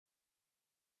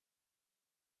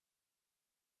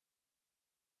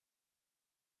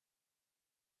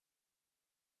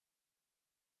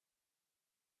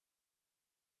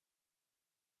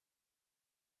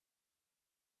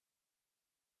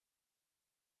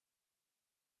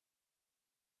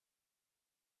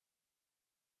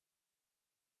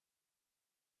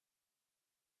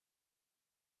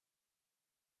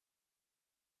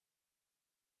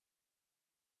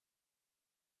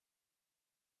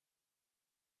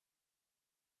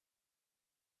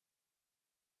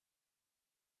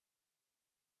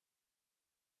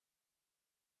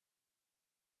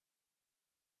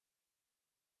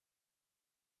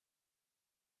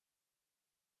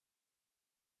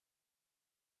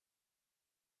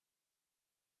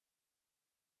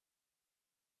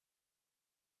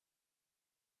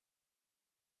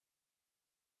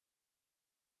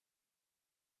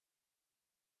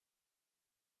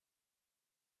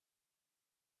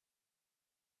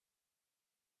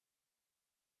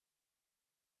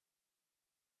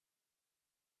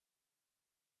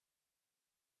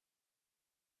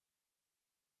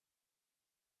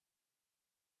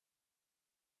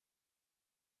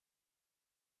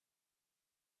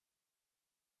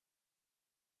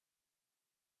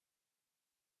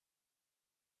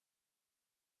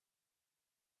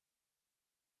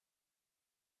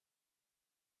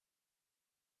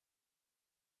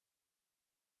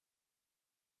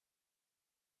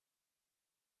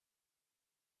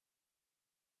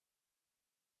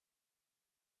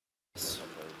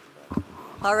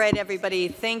All right, everybody,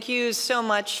 thank you so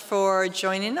much for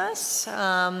joining us.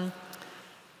 My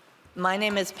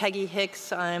name is Peggy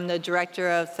Hicks. I'm the Director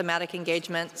of Thematic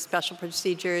Engagement, Special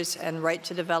Procedures, and Right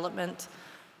to Development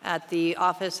at the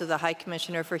Office of the High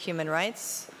Commissioner for Human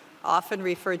Rights, often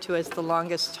referred to as the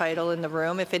longest title in the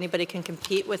room. If anybody can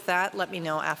compete with that, let me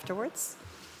know afterwards.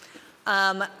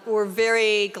 We're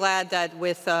very glad that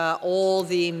with all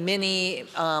the many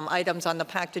items on the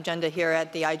packed agenda here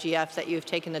at the IGF that you've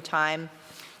taken the time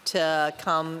to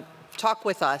come talk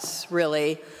with us,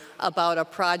 really, about a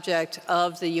project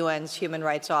of the UN's Human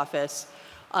Rights Office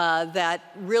that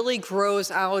really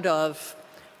grows out of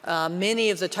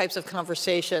many of the types of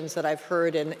conversations that I've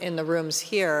heard in the rooms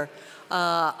here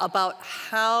about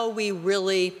how we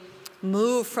really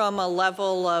move from a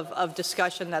level of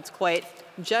discussion that's quite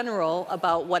general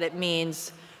about what it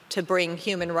means to bring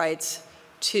human rights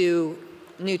to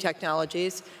new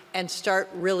technologies and start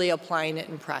really applying it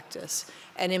in practice.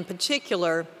 And in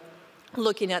particular,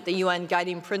 looking at the UN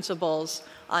guiding principles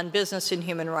on business and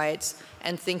human rights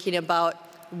and thinking about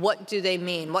what do they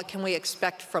mean, what can we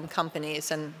expect from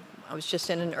companies. And I was just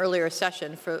in an earlier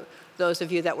session, for those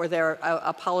of you that were there,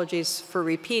 apologies for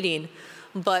repeating,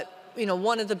 but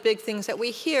one of the big things that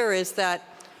we hear is that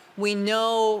we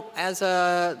know as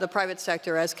the private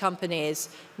sector, as companies,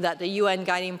 that the UN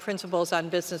guiding principles on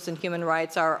business and human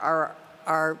rights are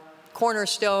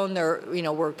cornerstone.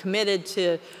 We're committed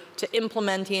to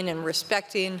implementing and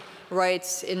respecting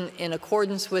rights in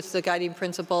accordance with the guiding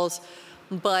principles,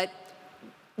 but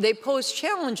they pose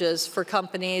challenges for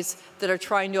companies that are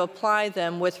trying to apply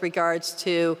them with regards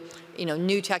to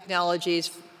new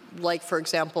technologies, like, for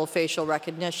example, facial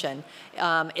recognition.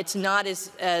 It's not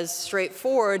as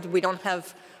straightforward. We don't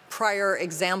have prior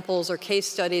examples or case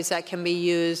studies that can be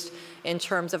used in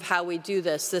terms of how we do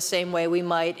this, the same way we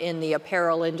might in the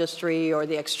apparel industry or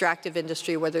the extractive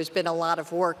industry, where there's been a lot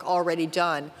of work already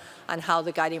done on how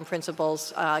the guiding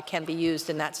principles can be used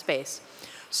in that space.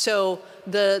 So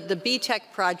the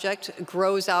BTEC project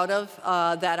grows out of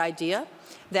that idea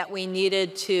that we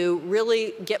needed to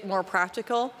really get more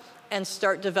practical and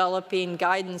start developing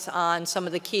guidance on some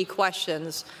of the key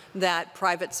questions that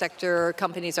private sector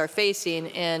companies are facing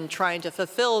in trying to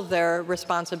fulfill their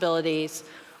responsibilities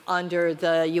under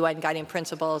the UN guiding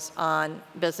principles on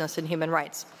business and human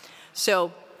rights.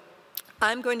 So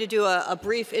I'm going to do a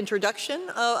brief introduction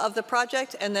of the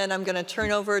project, and then I'm going to turn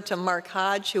over to Mark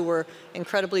Hodge, who we're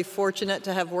incredibly fortunate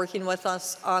to have working with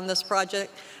us on this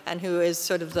project, and who is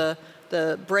sort of the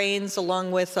brains,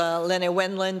 along with Lene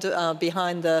Wendland,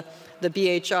 behind the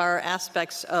BHR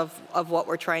aspects of what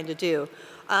we're trying to do.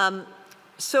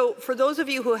 So for those of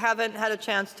you who haven't had a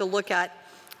chance to look at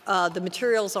the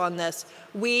materials on this,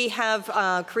 we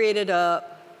have created a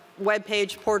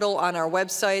webpage portal on our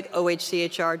website,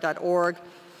 ohchr.org,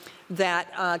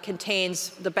 that contains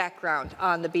the background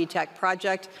on the BTEC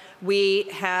project.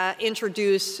 We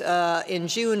introduced in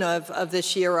June of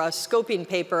this year a scoping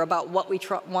paper about what we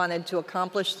wanted to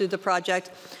accomplish through the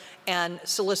project, and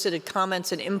solicited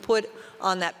comments and input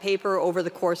on that paper over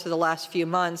the course of the last few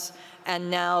months.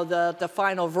 And now the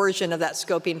final version of that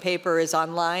scoping paper is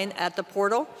online at the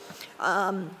portal.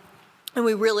 And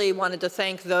we really wanted to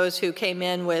thank those who came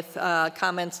in with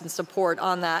comments and support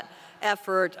on that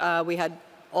effort. We had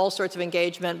all sorts of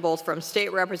engagement, both from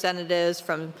state representatives,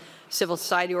 from civil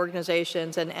society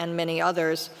organizations, and many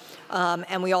others.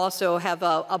 And we also have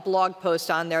a blog post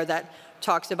on there that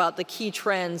talks about the key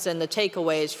trends and the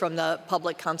takeaways from the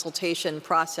public consultation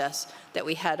process that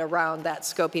we had around that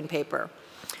scoping paper.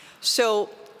 So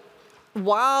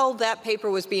while that paper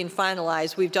was being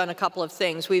finalized, we've done a couple of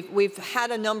things. We've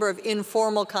had a number of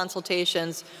informal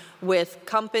consultations with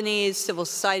companies, civil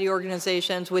society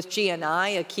organizations, with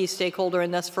GNI, a key stakeholder in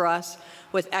this for us,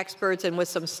 with experts and with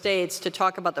some states to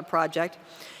talk about the project.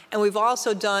 And we've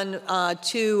also done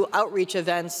 2 outreach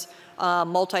events,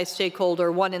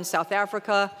 multi-stakeholder, one in South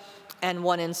Africa and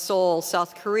one in Seoul,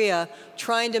 South Korea,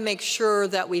 trying to make sure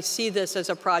that we see this as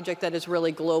a project that is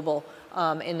really global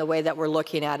in the way that we're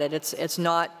looking at it. It's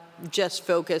not just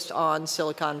focused on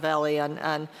Silicon Valley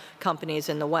and companies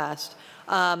in the West.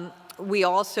 We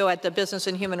also, at the Business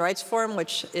and Human Rights Forum,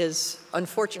 which is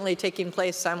unfortunately taking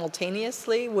place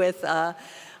simultaneously with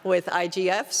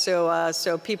IGF,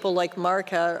 so people like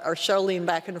Mark are shuttling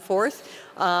back and forth.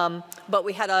 But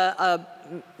we had a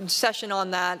session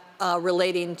on that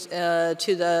relating to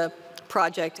the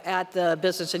project at the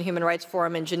Business and Human Rights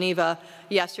Forum in Geneva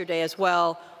yesterday as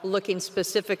well, looking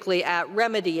specifically at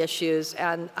remedy issues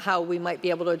and how we might be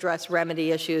able to address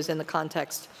remedy issues in the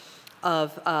context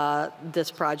of this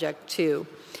project too.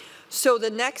 So the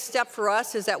next step for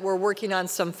us is that we're working on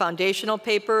some foundational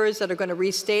papers that are going to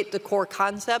restate the core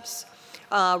concepts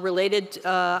related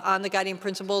on the guiding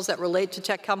principles that relate to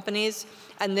tech companies,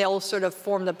 and they'll sort of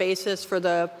form the basis for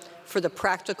the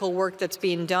practical work that's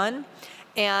being done.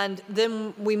 And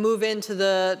then we move into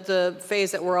the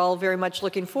phase that we're all very much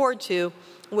looking forward to,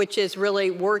 which is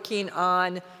really working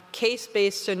on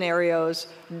case-based scenarios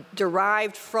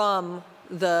derived from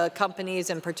the companies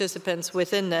and participants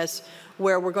within this,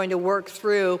 where we're going to work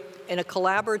through in a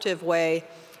collaborative way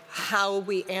how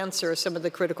we answer some of the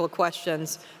critical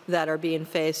questions that are being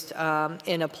faced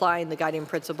in applying the guiding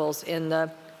principles in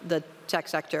the tech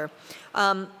sector.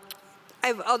 I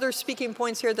have other speaking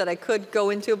points here that I could go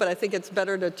into, but I think it's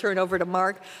better to turn over to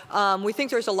Mark. We think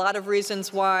there's a lot of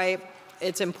reasons why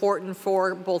it's important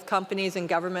for both companies and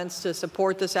governments to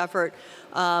support this effort.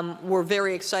 We're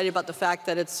very excited about the fact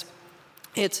that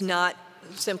it's not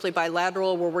simply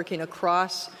bilateral. We're working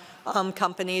across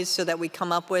companies so that we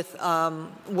come up with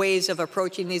ways of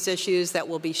approaching these issues that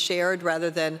will be shared rather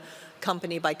than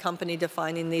company by company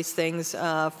defining these things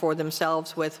for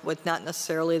themselves with not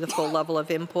necessarily the full level of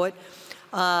input.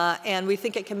 And we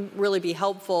think it can really be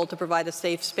helpful to provide a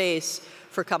safe space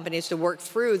for companies to work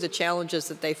through the challenges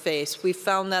that they face. We've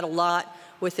found that a lot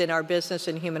within our business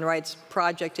and human rights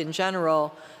project in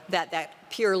general, that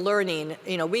peer learning,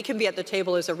 we can be at the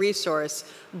table as a resource,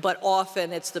 but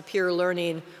often it's the peer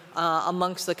learning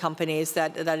amongst the companies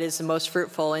that is the most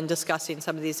fruitful in discussing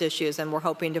some of these issues, and we're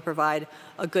hoping to provide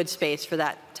a good space for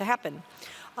that to happen.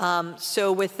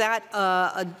 So with that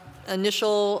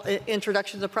initial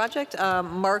introduction to the project,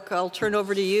 Mark, I'll turn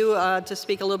over to you to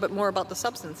speak a little bit more about the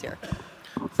substance here.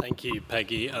 Thank you,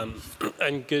 Peggy,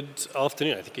 and good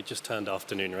afternoon. I think it just turned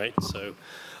afternoon, right? So,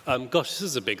 gosh, this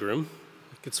is a big room.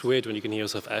 It's weird when you can hear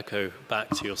yourself echo back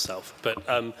to yourself, but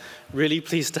really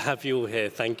pleased to have you all here.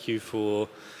 Thank you for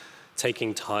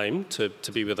taking time to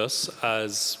be with us.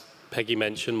 As Peggy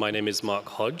mentioned, my name is Mark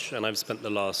Hodge, and I've spent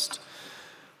the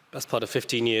best part of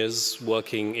 15 years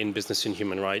working in business and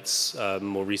human rights,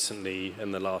 more recently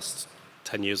in the last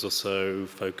 10 years or so,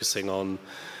 focusing on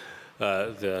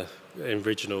the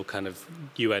original kind of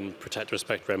UN Protect,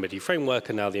 Respect, Remedy framework,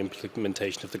 and now the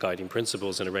implementation of the guiding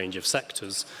principles in a range of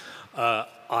sectors.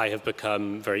 I have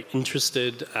become very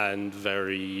interested and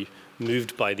very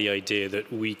moved by the idea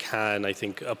that we can, I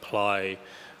think, apply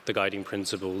the guiding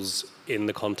principles in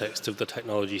the context of the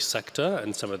technology sector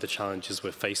and some of the challenges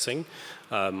we're facing.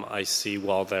 I see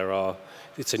while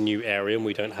it's a new area and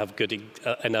we don't have good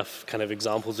enough kind of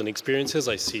examples and experiences,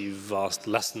 I see vast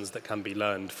lessons that can be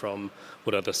learned from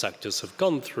what other sectors have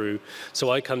gone through.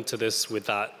 So I come to this with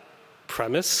that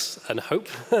premise and hope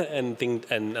and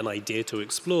an idea to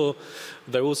explore.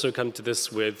 They also come to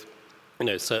this with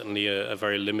certainly a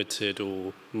very limited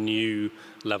or new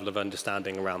level of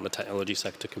understanding around the technology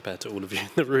sector compared to all of you in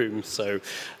the room. So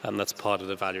that's part of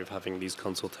the value of having these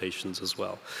consultations as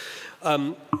well.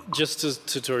 Just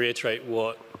to reiterate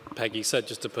what Peggy said,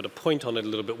 just to put a point on it a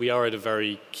little bit, we are at a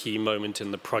very key moment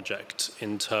in the project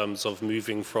in terms of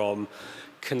moving from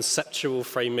conceptual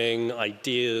framing,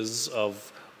 ideas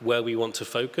of where we want to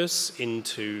focus,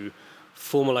 into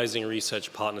formalizing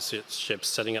research partnerships,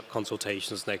 setting up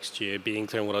consultations next year, being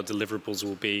clear on what our deliverables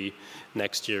will be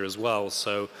next year as well.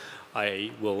 So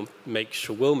I will make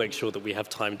sure that we have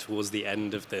time towards the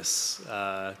end of this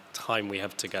time we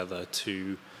have together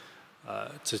to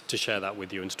share that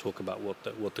with you and to talk about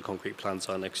what the concrete plans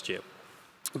are next year.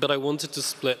 But I wanted to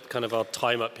split kind of our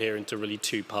time up here into really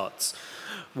two parts.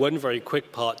 One very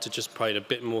quick part to just provide a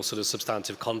bit more sort of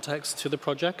substantive context to the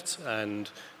project and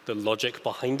the logic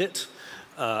behind it,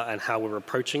 and how we're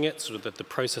approaching it, sort of the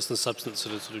process and substance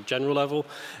at a sort of general level.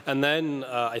 And then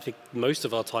I think most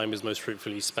of our time is most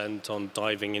fruitfully spent on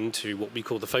diving into what we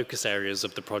call the focus areas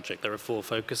of the project. There are 4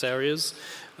 focus areas.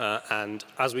 And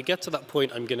as we get to that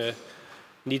point, I'm going to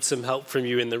need some help from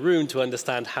you in the room to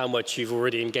understand how much you've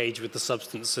already engaged with the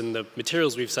substance and the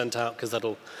materials we've sent out, because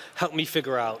that'll help me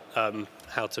figure out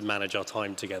how to manage our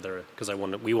time together, because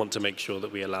we want to make sure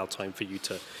that we allow time for you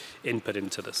to input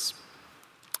into this.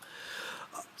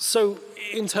 So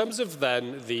in terms of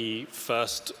then the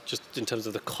first, just in terms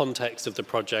of the context of the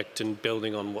project and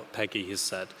building on what Peggy has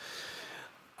said,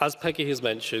 as Peggy has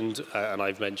mentioned, and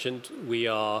I've mentioned, we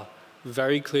are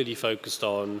very clearly focused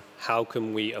on how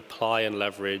can we apply and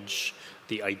leverage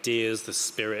the ideas, the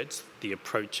spirit, the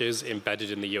approaches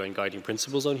embedded in the UN Guiding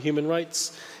Principles on Human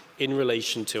Rights in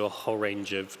relation to a whole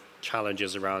range of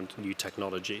challenges around new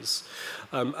technologies.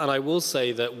 And I will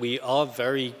say that we are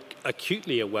very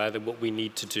acutely aware that what we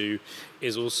need to do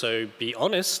is also be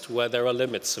honest where there are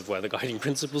limits of where the guiding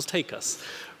principles take us,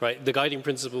 right? The guiding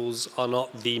principles are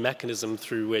not the mechanism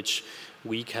through which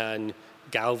we can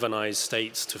galvanize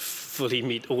states to fully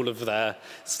meet all of their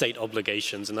state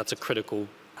obligations, and that's a critical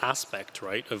aspect,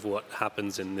 right, of what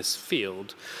happens in this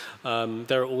field.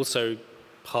 There are also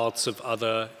parts of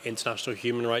other international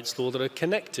human rights law that are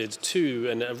connected to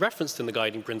and are referenced in the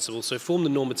guiding principles, so form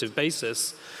the normative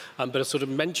basis, but are sort of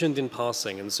mentioned in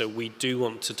passing, and so we do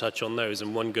want to touch on those.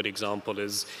 And one good example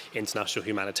is international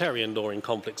humanitarian law in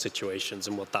conflict situations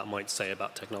and what that might say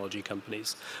about technology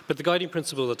companies. But the guiding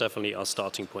principles are definitely our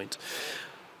starting point.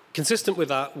 Consistent with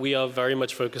that, we are very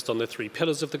much focused on the 3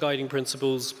 pillars of the guiding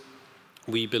principles.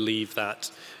 We believe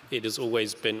that it has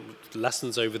always been,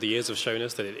 lessons over the years have shown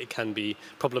us that it can be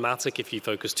problematic if you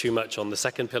focus too much on the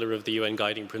second pillar of the UN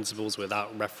guiding principles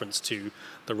without reference to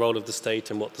the role of the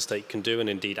state and what the state can do, and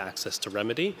indeed access to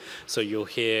remedy. So you'll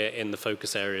hear in the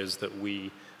focus areas that we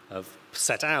have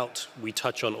set out, we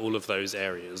touch on all of those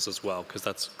areas as well, because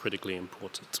that's critically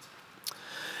important.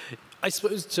 I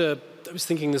suppose I was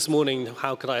thinking this morning,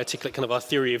 how could I articulate kind of our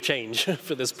theory of change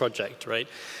for this project, right?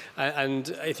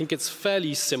 And I think it's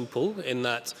fairly simple in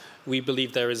that we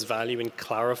believe there is value in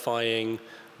clarifying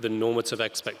the normative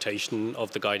expectation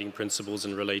of the guiding principles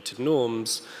and related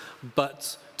norms,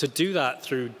 but to do that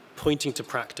through pointing to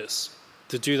practice,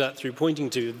 to do that through pointing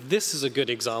to, this is a good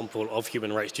example of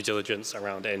human rights due diligence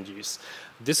around end use.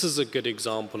 This is a good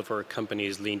example of where a company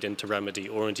has leaned into remedy,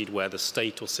 or indeed where the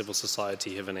state or civil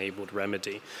society have enabled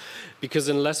remedy. Because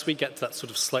unless we get to that sort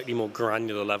of slightly more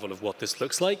granular level of what this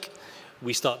looks like,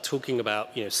 we start talking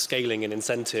about, you know, scaling and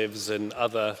incentives and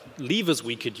other levers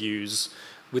we could use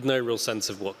with no real sense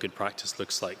of what good practice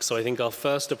looks like. So I think our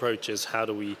first approach is how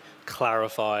do we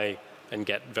clarify and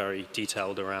get very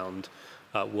detailed around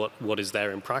what is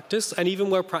there in practice. And even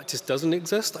where practice doesn't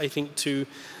exist, I think to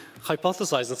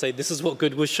hypothesize and say this is what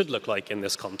good should look like in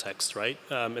this context, right?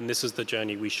 And this is the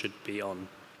journey we should be on.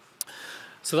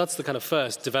 So that's the kind of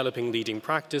first, developing leading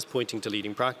practice, pointing to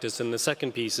leading practice. And the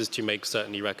second piece is to make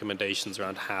certainly recommendations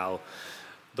around how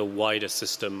the wider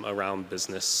system around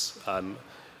business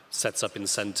sets up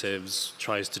incentives,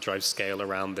 tries to drive scale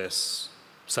around this,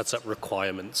 sets up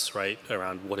requirements, right,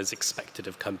 around what is expected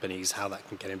of companies, how that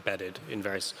can get embedded in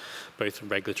various, both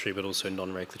regulatory but also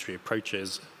non-regulatory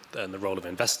approaches, and the role of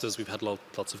investors we've had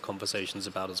lots of conversations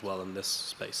about as well in this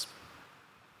space.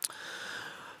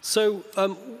 So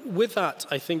with that,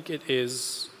 I think it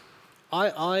is,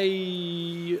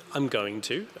 I'm going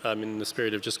to, in the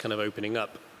spirit of just kind of opening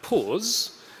up,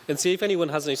 pause and see if anyone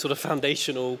has any sort of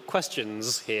foundational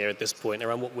questions here at this point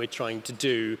around what we're trying to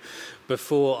do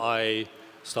before I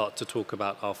start to talk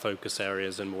about our focus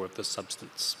areas and more of the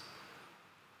substance.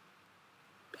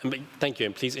 And thank you,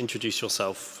 and please introduce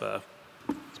yourself.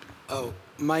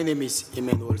 My name is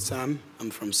Emmanuel Sam. I'm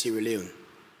from Sierra Leone.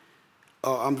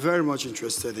 I'm very much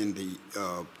interested in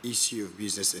the issue of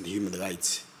business and human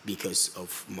rights because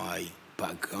of my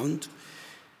background.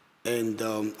 And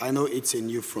I know it's a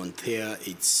new frontier.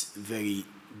 It's very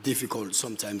difficult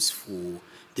sometimes for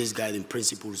these guiding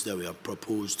principles that were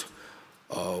proposed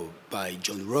by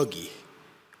John Ruggie.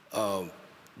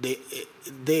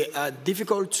 They are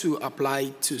difficult to apply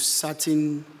to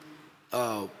certain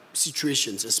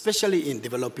situations, especially in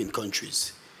developing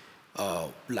countries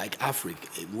like Africa.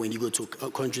 When you go to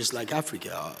countries like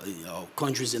Africa,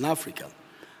 countries in Africa,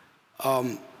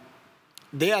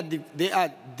 they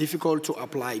are difficult to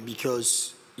apply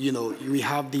because, you know, we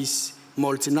have these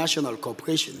multinational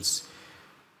corporations,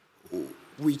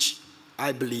 which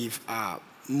I believe are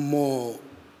more,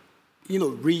 you know,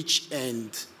 rich,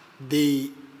 and they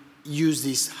use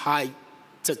these high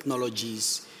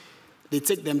technologies. They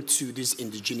take them to these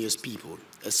indigenous people,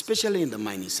 especially in the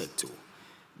mining sector.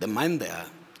 The mine there,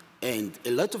 and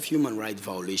a lot of human rights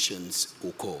violations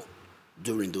occur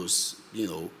during those, you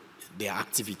know, their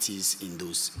activities in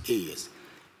those areas.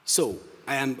 So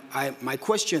my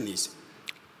question is,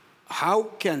 how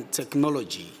can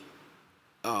technology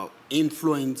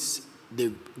influence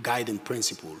the guiding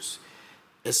principles,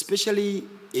 especially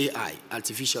AI,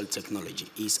 artificial technology?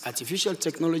 Is artificial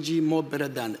technology more better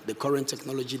than the current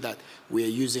technology that we are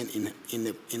using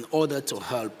in order to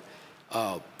help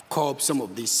curb some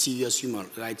of these serious human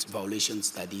rights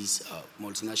violations that these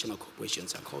multinational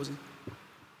corporations are causing?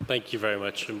 Thank you very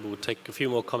much, and we'll take a few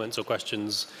more comments or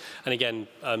questions. And again,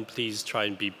 please try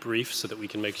and be brief so that we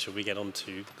can make sure we get on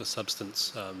to the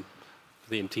substance.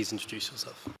 Liam, please introduce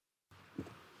yourself.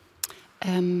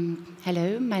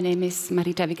 Hello, my name is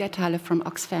Marita Wiggerthaler from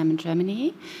Oxfam in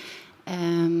Germany.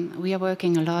 We are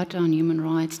working a lot on human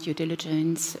rights due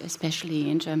diligence, especially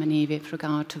in Germany with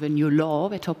regard to the new law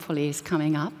that hopefully is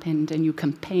coming up, and a new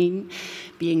campaign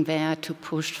being there to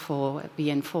push for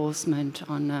the enforcement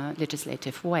on a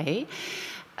legislative way.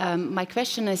 My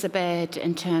question is a bit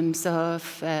in terms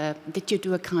of, did you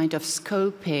do a kind of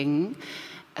scoping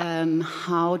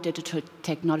how digital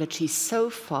technologies so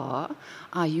far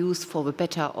are used for the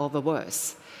better or the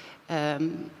worse?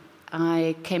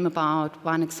 I came about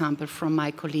one example from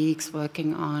my colleagues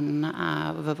working on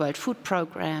the World Food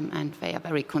Programme, and they are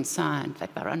very concerned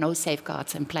that there are no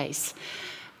safeguards in place,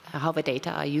 how the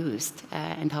data are used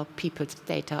and how people's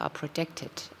data are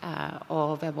protected.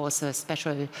 Or there was a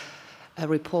special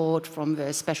report from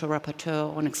the Special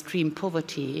Rapporteur on extreme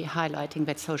poverty highlighting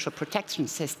that social protection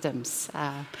systems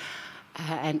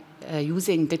and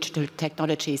using digital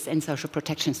technologies in social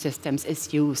protection systems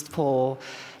is used for,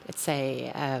 let's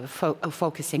say,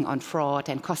 focusing on fraud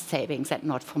and cost savings and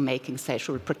not for making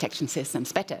social protection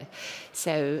systems better.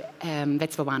 So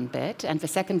that's the one bit. And the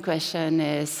second question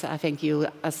is, I think you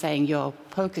are saying you're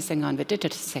focusing on the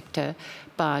digital sector,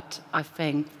 but I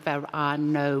think there are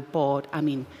no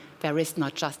there is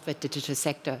not just the digital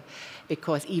sector,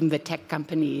 because even the tech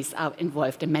companies are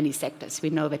involved in many sectors.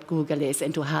 We know that Google is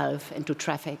into health, into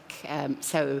traffic.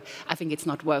 So I think it's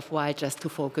not worthwhile just to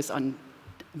focus on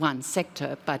one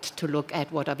sector, but to look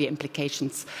at what are the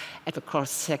implications at a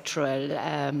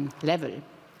cross-sectoral level.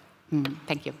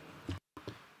 Thank you.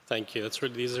 Thank you.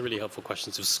 These are really helpful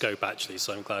questions of scope, actually,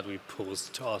 so I'm glad we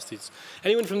paused to ask these.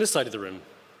 Anyone from this side of the room?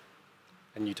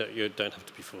 And you don't have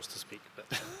to be forced to speak, but...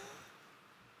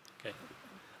 Okay.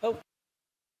 Oh.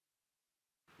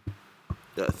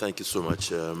 Yeah, thank you so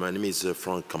much. My name is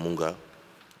Frank Kamunga.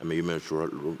 I'm a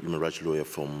human rights lawyer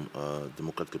from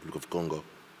Democratic Republic of Congo.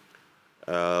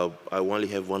 I only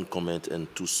have one comment and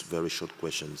two very short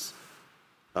questions.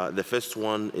 The first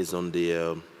one is on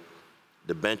the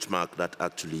benchmark that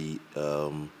actually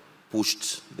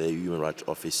pushed the Human Rights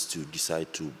Office to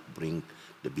decide to bring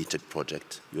the BTEC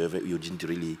project. You didn't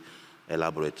really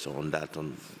elaborate on that,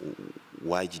 on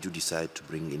why did you decide to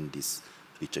bring in this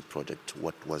BTEC project?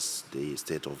 What was the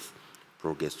state of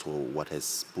progress, or what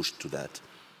has pushed to that?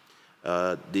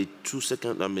 The two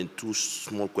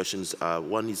small questions are,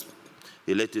 one is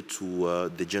related to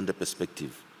the gender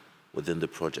perspective within the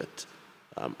project.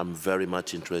 I'm very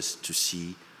much interested to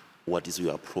see what is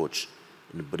your approach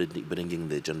in bringing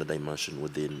the gender dimension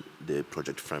within the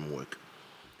project framework.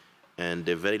 And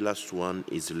the very last one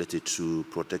is related to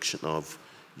protection of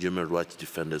human rights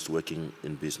defenders working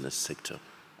in business sector.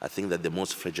 I think that the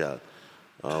most fragile,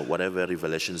 whatever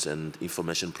revelations and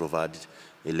information provided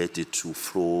related to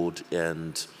fraud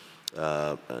and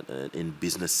in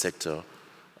business sector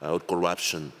or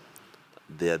corruption,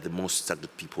 they are the most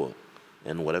targeted people.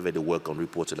 And whatever they work on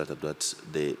reports like that,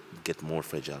 they get more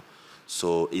fragile.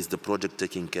 So is the project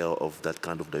taking care of that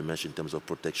kind of dimension in terms of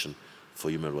protection for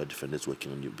human rights defenders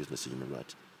working on new business and human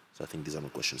rights? So I think these are my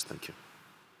questions. Thank you.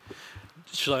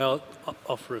 Should I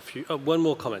offer a few? One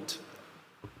more comment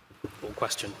or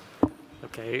question.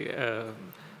 Okay.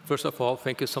 First of all,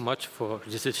 thank you so much for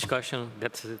this discussion.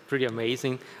 That's pretty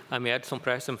amazing. I'm Edson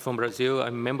Preston from Brazil.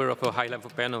 I'm a member of a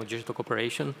high-level panel on digital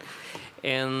cooperation.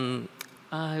 And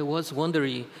I was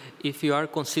wondering if you are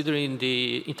considering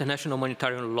the international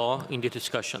humanitarian law in the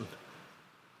discussion.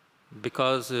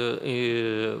 Because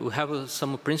we have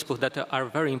some principles that are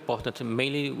very important,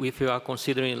 mainly if you are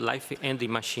considering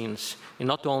life-ending machines, and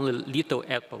not only little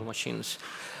Apple machines.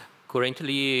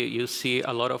 Currently, you see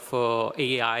a lot of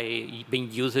AI being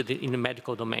used in the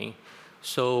medical domain.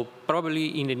 So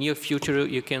probably in the near future,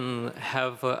 you can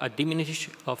have a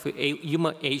diminishing of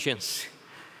human agents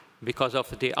because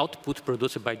of the output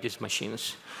produced by these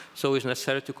machines. So it's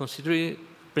necessary to consider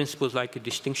principles like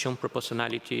distinction,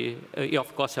 proportionality,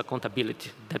 of course,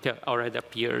 accountability that already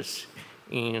appears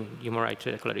in Human Rights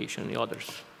Declaration and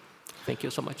others. Thank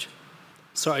you so much.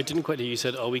 Sorry, I didn't quite hear you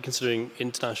said, are we considering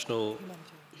international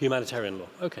humanitarian law?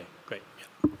 Okay, great.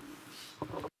 Yeah.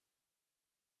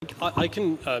 I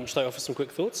can, should I offer some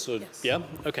quick thoughts? Or, yes. Yeah?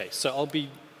 Okay, so I'll be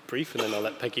brief and then I'll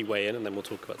let Peggy weigh in and then we'll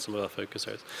talk about some of our focus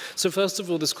areas. So first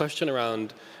of all, this question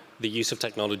around the use of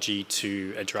technology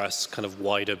to address kind of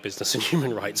wider business and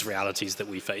human rights realities that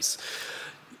we face.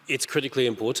 It's critically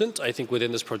important. I think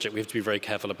within this project, we have to be very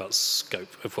careful about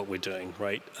scope of what we're doing,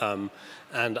 right?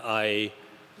 And I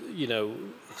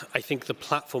think the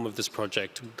platform of this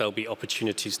project, there'll be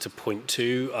opportunities to point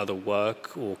to other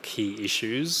work or key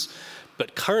issues.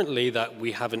 But currently, that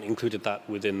we haven't included that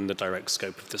within the direct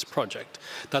scope of this project.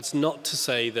 That's not to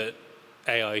say that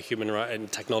AI, human rights,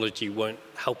 and technology won't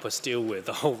help us deal with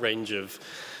a whole range of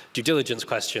due diligence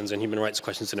questions and human rights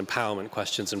questions and empowerment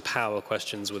questions and power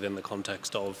questions within the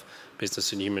context of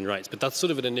business and human rights. But that's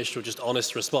sort of an initial, just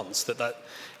honest response that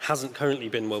hasn't currently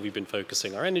been where we've been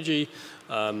focusing our energy.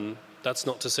 That's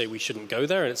not to say we shouldn't go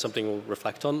there, and it's something we'll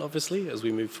reflect on, obviously, as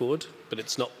we move forward, but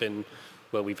it's not been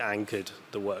where we've anchored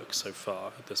the work so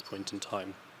far at this point in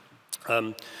time.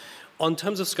 On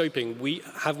terms of scoping,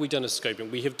 have we done a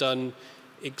scoping? We have done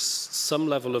some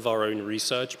level of our own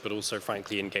research, but also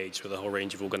frankly engaged with a whole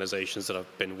range of organizations that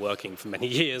have been working for many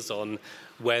years on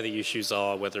where the issues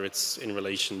are, whether it's in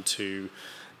relation to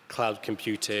cloud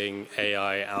computing,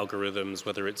 AI algorithms,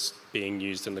 whether it's being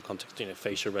used in the context of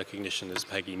facial recognition, as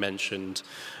Peggy mentioned,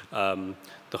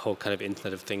 the whole kind of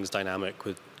Internet of Things dynamic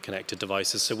with connected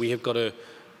devices. So we have got a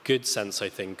good sense, I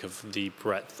think, of the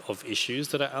breadth of issues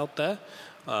that are out there.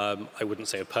 I wouldn't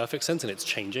say a perfect sense, and it's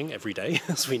changing every day,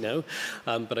 as we know,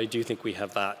 but I do think we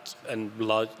have that and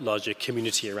larger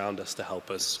community around us to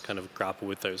help us kind of grapple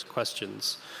with those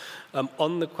questions.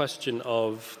 On the question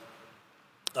of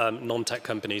non-tech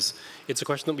companies, it's a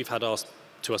question that we've had asked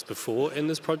to us before in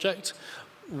this project.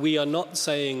 We are not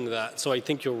saying that, so I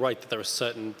think you're right that there are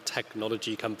certain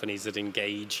technology companies that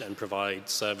engage and provide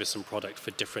service and product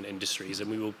for different industries, and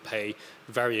we will pay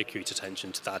very acute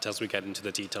attention to that as we get into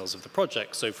the details of the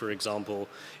project. So for example,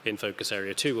 in focus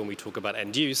area 2, when we talk about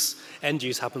end use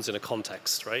happens in a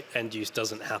context, right? End use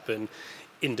doesn't happen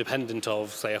independent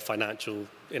of, say,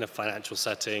 in a financial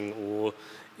setting or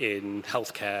in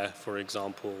healthcare, for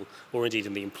example, or indeed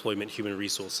in the employment human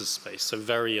resources space. So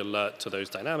very alert to those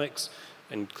dynamics,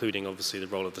 including obviously the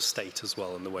role of the state as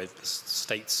well and the way that the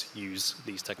states use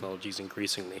these technologies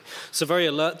increasingly. So very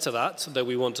alert to that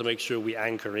we want to make sure we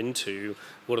anchor into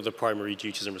what are the primary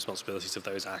duties and responsibilities of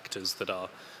those actors that are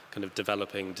kind of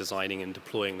developing, designing, and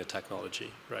deploying the technology,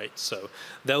 right? So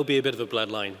there'll be a bit of a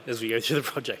bloodline as we go through the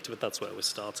project, but that's where we're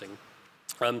starting.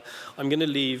 I'm going to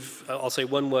leave, I'll say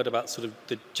one word about sort of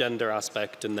the gender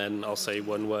aspect, and then I'll say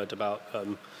one word about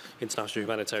international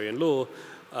humanitarian law.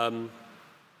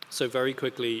 So very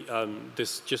quickly,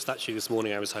 this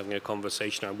morning I was having a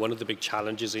conversation around one of the big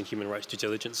challenges in human rights due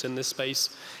diligence in this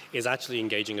space is actually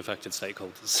engaging affected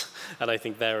stakeholders. And I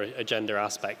think their gender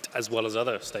aspect, as well as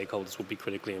other stakeholders, will be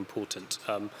critically important.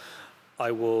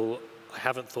 I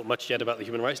haven't thought much yet about the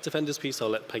human rights defenders piece. I'll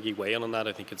let Peggy weigh in on that.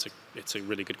 I think it's a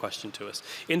really good question to us.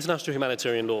 International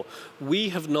humanitarian law. We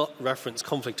have not referenced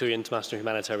conflict to international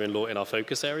humanitarian law in our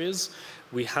focus areas.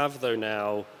 We have, though,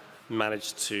 now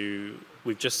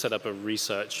we've just set up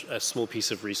a small piece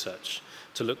of research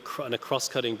to look on a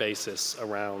cross-cutting basis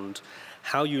around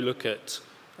how you look at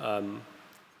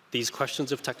these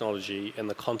questions of technology in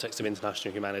the context of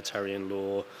international humanitarian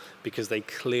law, because they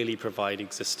clearly provide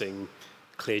existing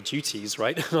clear duties,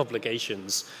 right, and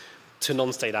obligations to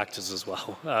non-state actors as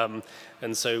well.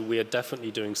 And so we are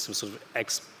definitely doing some sort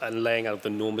of and laying out the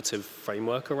normative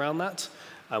framework around that.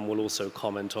 And we'll also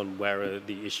comment on where are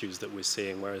the issues that we're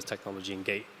seeing, where is technology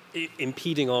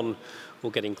impeding on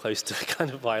or getting close to kind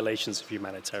of violations of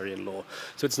humanitarian law.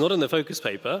 So it's not in the focus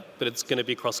paper, but it's going to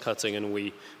be cross-cutting, and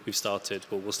we'll start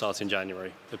in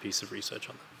January, a piece of research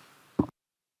on that.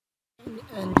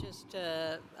 And just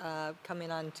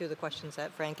coming on to the questions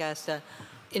that Frank asked,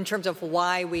 in terms of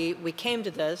why we came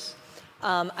to this,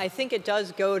 I think it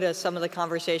does go to some of the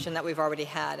conversation that we've already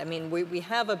had. I mean, we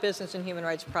have a business and human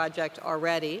rights project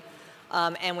already,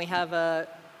 and we have a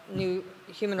new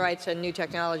human rights and new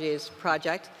technologies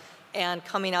project. And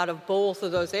coming out of both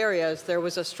of those areas, there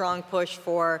was a strong push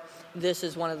for this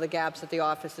is one of the gaps that the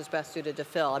office is best suited to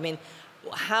fill. I mean,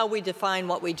 how we define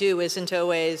what we do isn't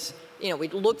always, we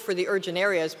look for the urgent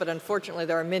areas, but unfortunately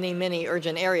there are many, many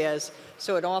urgent areas.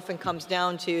 So it often comes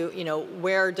down to,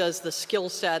 where does the skill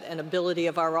set and ability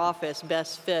of our office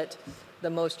best fit the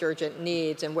most urgent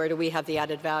needs, and where do we have the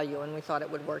added value? And we thought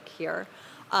it would work here.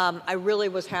 I really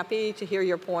was happy to hear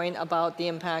your point about the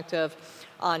impact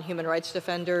on human rights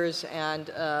defenders and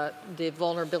the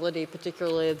vulnerability,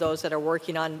 particularly of those that are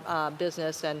working on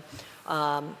business and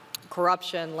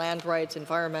corruption, land rights,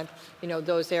 environment,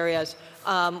 those areas.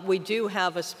 We do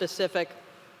have a specific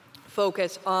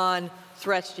focus on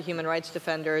threats to human rights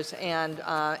defenders and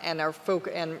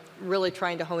really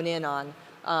trying to hone in on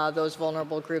those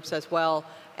vulnerable groups as well,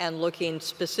 and looking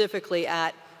specifically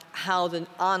at how the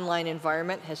online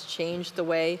environment has changed the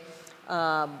way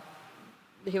the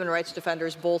human rights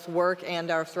defenders both work and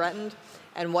are threatened,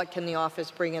 and what can the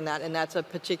office bring in that. And that's a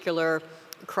particular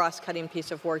cross-cutting piece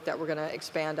of work that we're going to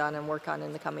expand on and work on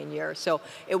in the coming year. So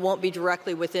it won't be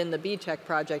directly within the BTEC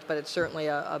project, but it's certainly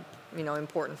a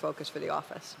important focus for the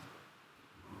office.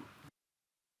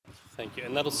 Thank you.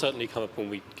 And that'll certainly come up when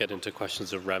we get into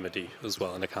questions of remedy as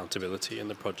well, and accountability in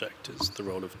the project is the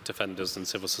role of defenders and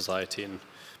civil society in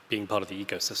being part of the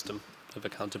ecosystem of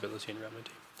accountability and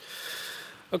remedy.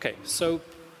 Okay, so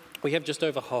we have just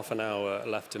over half an hour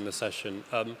left in the session.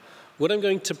 What I'm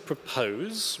going to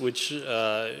propose, which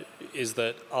is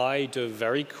that I do a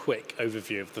very quick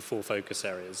overview of the 4 focus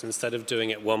areas, instead of doing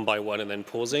it one by one and then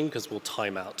pausing, because we'll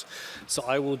time out. So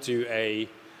I will do a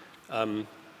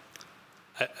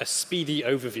speedy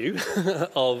overview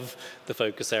of the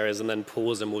focus areas and then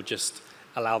pause, and we'll just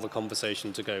allow the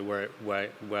conversation to go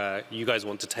where you guys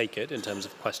want to take it in terms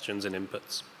of questions and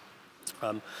inputs.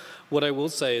 What I will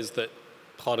say is that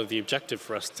part of the objective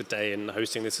for us today in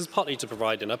hosting this is partly to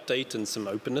provide an update and some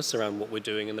openness around what we're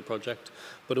doing in the project,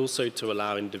 but also to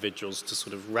allow individuals to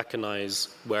sort of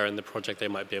recognize where in the project they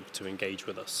might be able to engage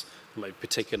with us. There might be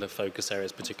particular focus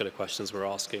areas, particular questions we're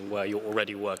asking, where you're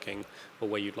already working, or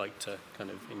where you'd like to kind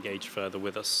of engage further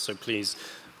with us. So please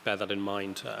bear that in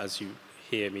mind as you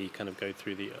hear me kind of go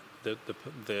through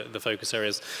the focus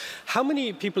areas. How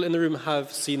many people in the room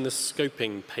have seen the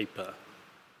scoping paper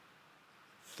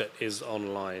that is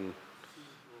online?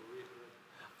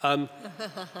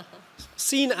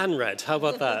 Seen and read, how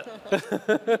about that?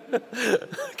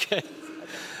 Okay.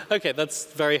 Okay, that's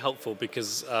very helpful,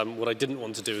 because what I didn't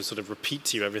want to do is sort of repeat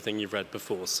to you everything you've read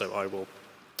before, so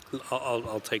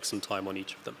I'll take some time on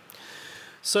each of them.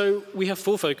 So we have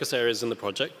 4 focus areas in the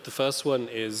project. The first one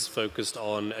is focused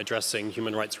on addressing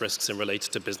human rights risks and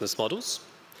related to business models.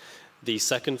 The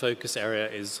second focus area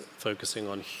is focusing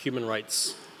on human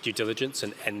rights due diligence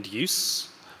and end use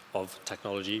of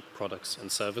technology, products,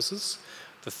 and services.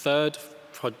 The third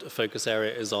focus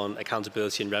area is on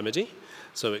accountability and remedy,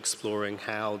 so exploring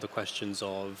how the questions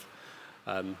of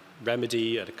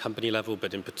remedy at a company level,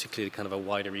 but in particular kind of a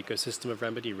wider ecosystem of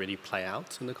remedy, really play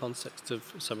out in the context of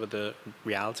some of the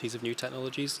realities of new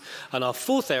technologies. And our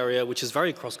fourth area, which is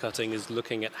very cross-cutting, is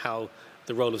looking at how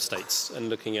the role of states and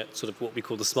looking at sort of what we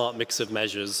call the smart mix of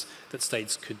measures that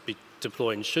states could be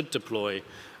deploy and should deploy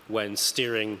when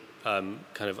steering kind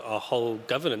of our whole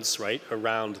governance right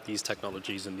around these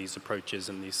technologies and these approaches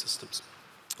and these systems.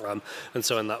 And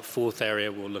so in that fourth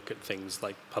area, we'll look at things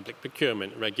like public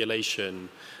procurement, regulation,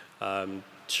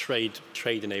 trade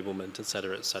enablement, et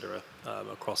cetera,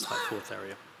 across that fourth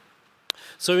area.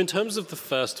 So in terms of the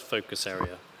first focus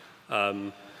area,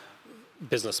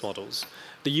 business models,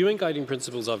 the UN guiding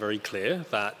principles are very clear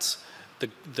that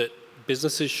that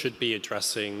businesses should be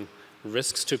addressing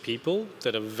risks to people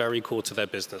that are very core to their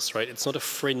business, right? It's not a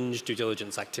fringe due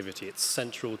diligence activity. It's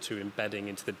central to embedding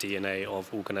into the DNA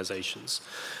of organizations.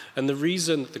 And the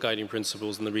reason the guiding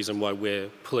principles and the reason why we're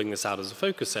pulling this out as a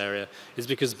focus area is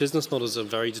because business models are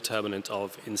very determinant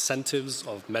of incentives,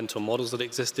 of mental models that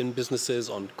exist in businesses,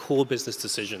 on core business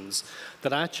decisions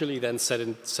that actually then set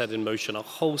in motion a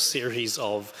whole series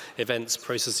of events,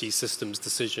 processes, systems,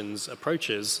 decisions,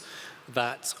 approaches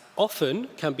that often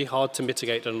can be hard to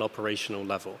mitigate at an operational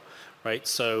level, right?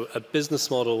 So a business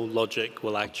model logic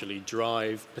will actually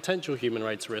drive potential human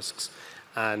rights risks,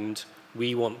 and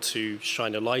we want to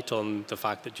shine a light on the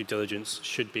fact that due diligence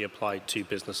should be applied to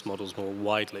business models more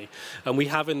widely. And we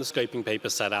have in the scoping paper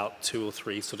set out 2 or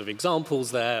 3 sort of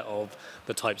examples there of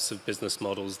the types of business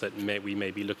models that we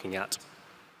may be looking at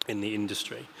in the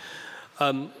industry.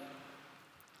 I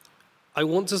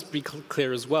want to be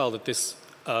clear as well that this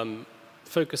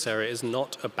focus area is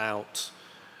not about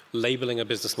labeling a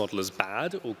business model as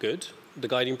bad or good. The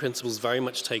guiding principles very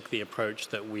much take the approach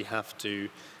that we have to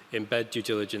embed due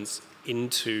diligence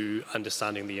into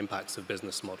understanding the impacts of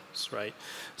business models, right?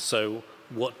 So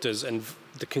and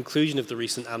the conclusion of the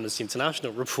recent Amnesty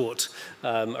International report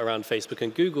around Facebook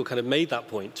and Google kind of made that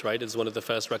point, right, as one of the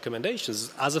first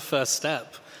recommendations. As a first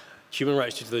step, human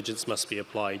rights due diligence must be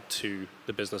applied to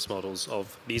the business models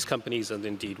of these companies and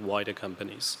indeed wider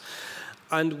companies.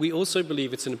 And we also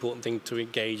believe it's an important thing to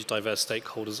engage diverse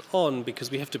stakeholders on,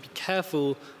 because we have to be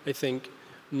careful, I think,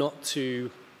 not to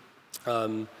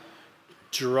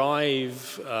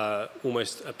drive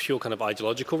almost a pure kind of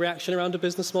ideological reaction around a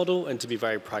business model, and to be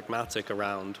very pragmatic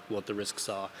around what the risks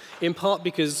are. In part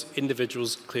because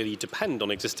individuals clearly depend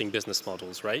on existing business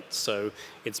models, right? So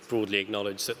it's broadly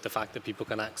acknowledged that the fact that people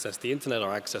can access the internet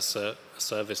or access a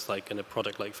service like and a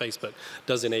product like Facebook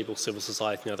does enable civil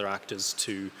society and other actors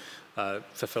to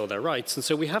fulfill their rights. And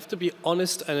so we have to be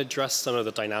honest and address some of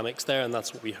the dynamics there, and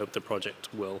that's what we hope the project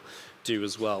will do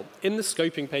as well. In the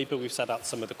scoping paper, we've set out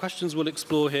some of the questions we'll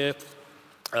explore here.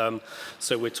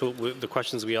 So the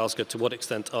questions we ask are: to what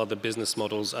extent are the business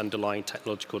models underlying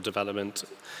technological development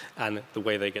and the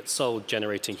way they get sold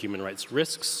generating human rights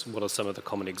risks? What are some of the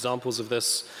common examples of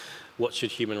this? What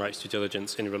should human rights due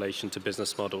diligence in relation to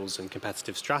business models and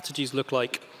competitive strategies look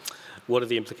like? What are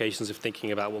the implications of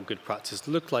thinking about what good practice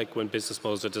look like when business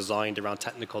models are designed around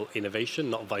technical innovation,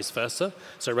 not vice versa?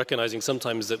 So recognizing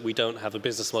sometimes that we don't have a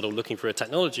business model looking for a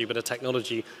technology, but a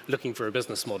technology looking for a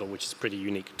business model, which is pretty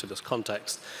unique to this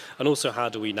context. And also, how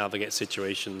do we navigate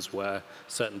situations where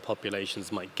certain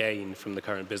populations might gain from the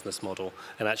current business model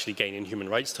and actually gain in human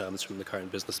rights terms from the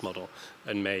current business model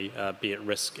and may be at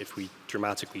risk if we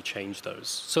dramatically change those?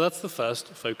 So that's the first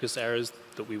focus areas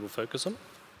that we will focus on.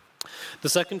 The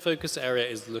second focus area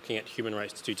is looking at human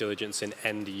rights due diligence in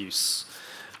end use.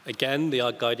 Again,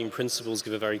 the guiding principles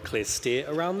give a very clear steer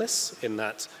around this, in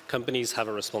that companies have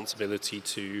a responsibility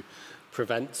to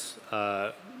prevent,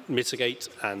 mitigate,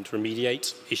 and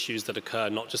remediate issues that occur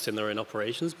not just in their own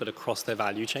operations, but across their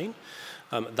value chain.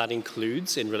 That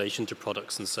includes in relation to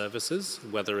products and services,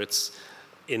 whether it's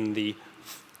in the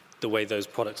way those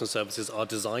products and services are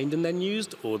designed and then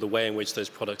used, or the way in which those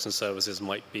products and services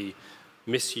might be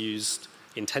misused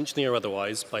intentionally or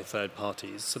otherwise by third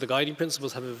parties. So the guiding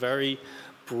principles have a very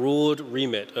broad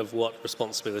remit of what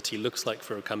responsibility looks like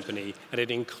for a company, and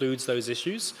it includes those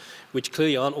issues, which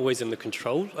clearly aren't always in the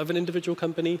control of an individual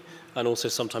company, and also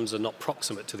sometimes are not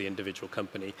proximate to the individual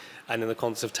company. And in the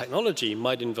context of technology,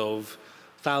 might involve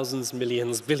thousands,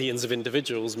 millions, billions of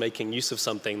individuals making use of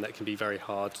something that can be very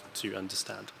hard to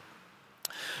understand.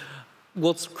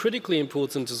 What's critically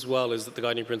important as well is that the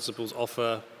guiding principles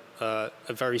offer a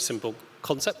very simple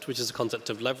concept, which is a concept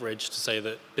of leverage, to say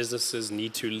that businesses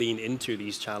need to lean into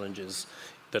these challenges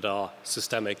that are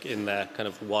systemic in their kind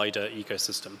of wider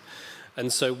ecosystem.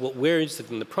 And so what we're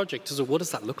interested in the project is, what does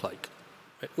that look like?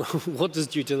 What does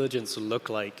due diligence look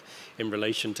like in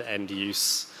relation to end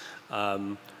use?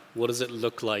 What does it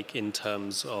look like in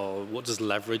terms of, what does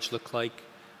leverage look like?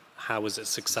 How is it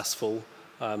successful?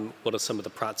 What are some of the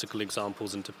practical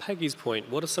examples? And to Peggy's point,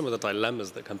 what are some of the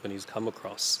dilemmas that companies come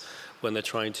across when they're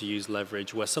trying to use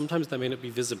leverage, where sometimes there may not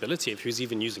be visibility of who's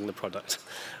even using the product,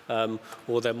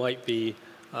 or there might be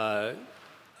a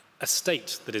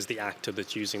state that is the actor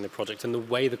that's using the product, and the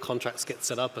way the contracts get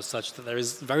set up are such that there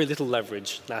is very little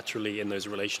leverage naturally in those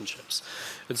relationships.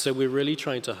 And so we're really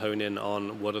trying to hone in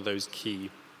on what are those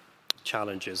key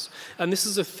challenges. And this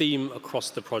is a theme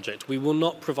across the project. We will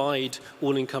not provide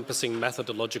all-encompassing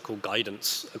methodological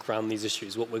guidance around these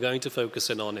issues. What we're going to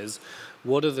focus in on is,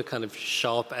 what are the kind of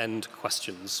sharp-end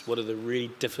questions? What are the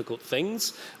really difficult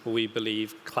things where we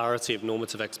believe clarity of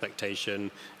normative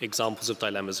expectation, examples of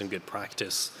dilemmas and good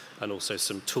practice, and also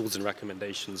some tools and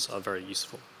recommendations are very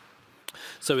useful.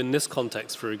 So in this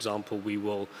context, for example, we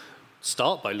will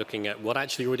start by looking at what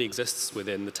actually already exists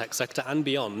within the tech sector and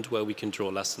beyond, where we can draw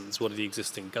lessons. What are the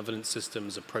existing governance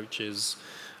systems, approaches,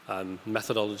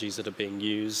 methodologies that are being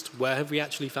used? Where have we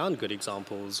actually found good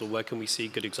examples, or where can we see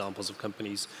good examples of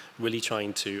companies really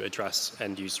trying to address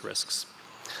end-use risks?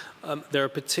 There are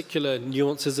particular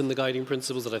nuances in the guiding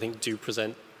principles that I think do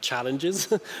present challenges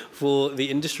for the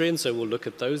industry, and so we'll look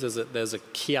at those. There's a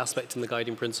key aspect in the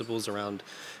guiding principles around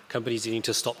companies needing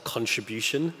to stop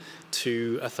contribution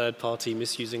to a third party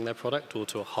misusing their product or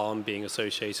to a harm being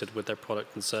associated with their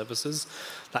product and services.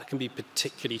 That can be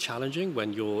particularly challenging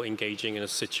when you're engaging in a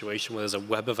situation where there's a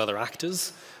web of other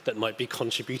actors that might be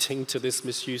contributing to this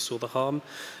misuse or the harm.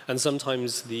 And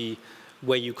sometimes the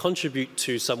way you contribute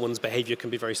to someone's behavior can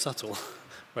be very subtle,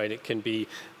 right? It can be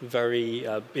very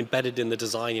embedded in the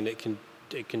design, and it can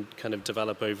kind of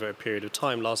develop over a period of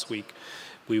time. Last week,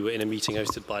 we were in a meeting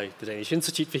hosted by the Danish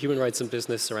Institute for Human Rights and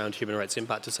Business around human rights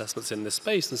impact assessments in this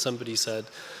space, and somebody said,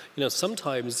 you know,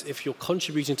 sometimes if you're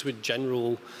contributing to a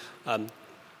general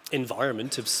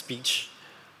environment of speech,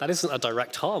 that isn't a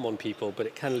direct harm on people, but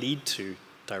it can lead to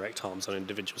direct harms on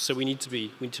individuals. So we need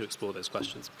to explore those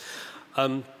questions.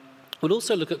 We'll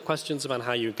also look at questions about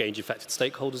how you engage affected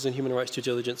stakeholders in human rights due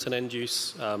diligence and end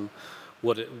use, how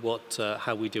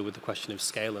we deal with the question of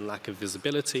scale and lack of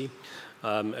visibility,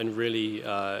 and really,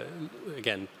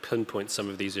 again, pinpoint some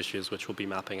of these issues which we'll be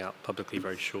mapping out publicly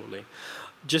very shortly.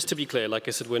 Just to be clear, like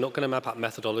I said, we're not going to map out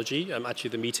methodology. Actually,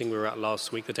 the meeting we were at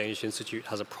last week, the Danish Institute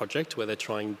has a project where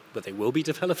they will be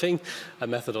developing a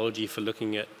methodology for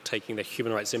looking at taking the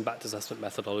human rights impact assessment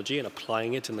methodology and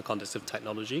applying it in the context of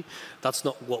technology. That's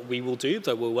not what we will do,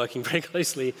 though we're working very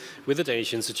closely with the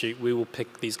Danish Institute. We will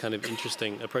pick these kind of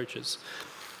interesting approaches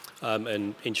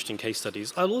and interesting case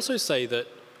studies. I'll also say that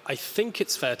I think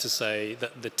it's fair to say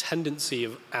that the tendency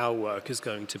of our work is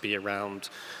going to be around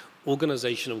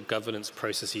organizational governance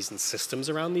processes and systems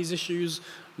around these issues,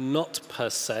 not per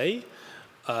se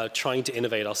trying to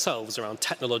innovate ourselves around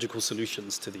technological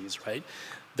solutions to these, right?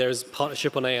 There's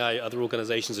partnership on AI. Other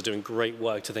organizations are doing great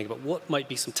work to think about what might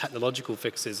be some technological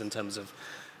fixes in terms of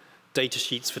data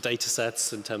sheets for data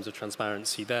sets, in terms of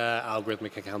transparency there,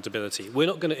 algorithmic accountability. We're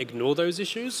not going to ignore those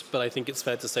issues, but I think it's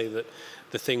fair to say that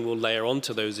the thing we'll layer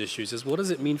onto those issues is what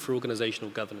does it mean for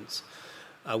organizational governance?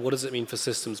 What does it mean for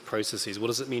systems processes? What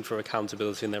does it mean for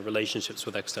accountability in their relationships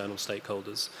with external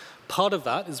stakeholders? Part of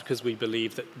that is because we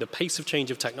believe that the pace of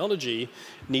change of technology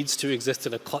needs to exist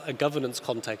in a governance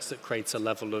context that creates a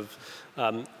level of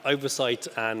oversight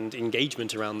and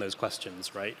engagement around those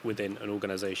questions, right, within an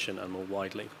organization and more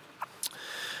widely.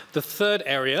 The third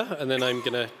area, and then I'll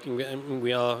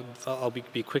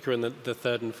be quicker in the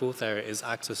third and fourth area, is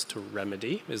access to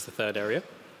remedy, is the third area.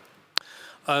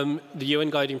 The UN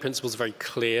guiding principles are very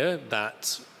clear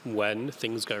that when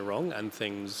things go wrong, and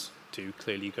things do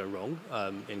clearly go wrong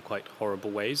in quite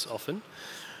horrible ways often,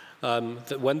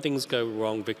 that when things go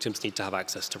wrong, victims need to have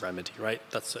access to remedy, right?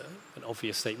 That's an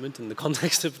obvious statement in the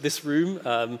context of this room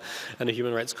and a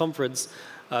human rights conference.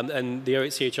 And the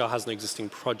OHCHR has an existing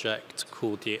project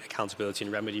called the Accountability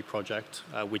and Remedy Project,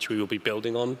 which we will be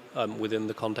building on within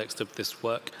the context of this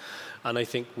work. And I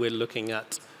think we're looking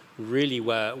at really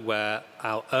where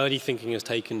our early thinking has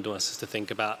taken us is to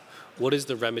think about what is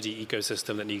the remedy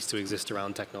ecosystem that needs to exist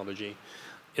around technology.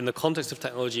 In the context of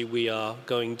technology, we are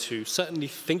going to certainly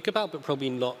think about, but probably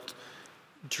not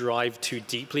drive too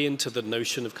deeply into the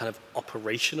notion of kind of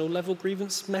operational level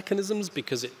grievance mechanisms,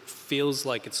 because it feels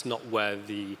like it's not where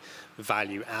the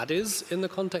value add is in the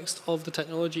context of the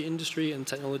technology industry and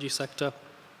technology sector.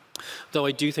 Though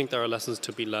I do think there are lessons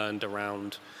to be learned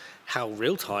around how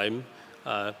real-time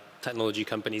technology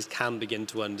companies can begin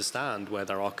to understand where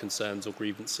there are concerns or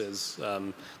grievances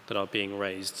that are being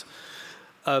raised.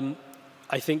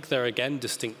 I think there are, again,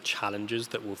 distinct challenges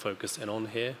that we'll focus in on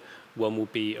here. One will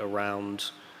be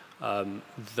around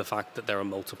the fact that there are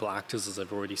multiple actors, as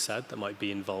I've already said, that might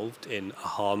be involved in a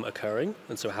harm occurring.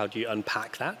 And so how do you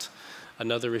unpack that?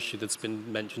 Another issue that's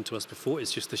been mentioned to us before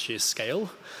is just the sheer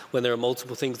scale. When there are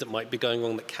multiple things that might be going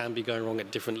wrong, that can be going wrong at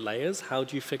different layers, how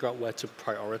do you figure out where to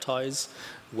prioritize,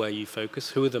 where you focus?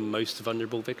 Who are the most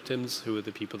vulnerable victims? Who are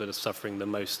the people that are suffering the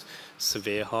most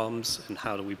severe harms? And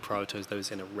how do we prioritize those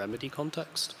in a remedy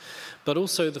context? But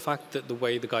also the fact that the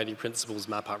way the guiding principles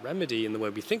map out remedy and the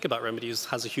way we think about remedies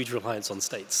has a huge reliance on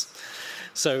states.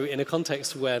 So in a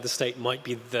context where the state might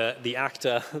be the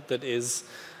actor that is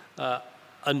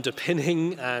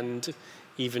underpinning and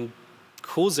even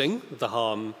causing the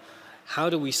harm, how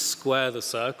do we square the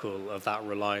circle of that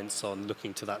reliance on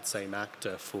looking to that same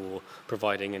actor for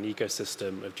providing an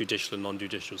ecosystem of judicial and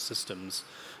non-judicial systems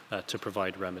to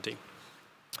provide remedy?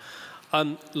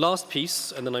 Last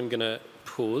piece, and then I'm going to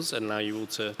pause and allow you all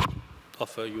to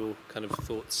offer your kind of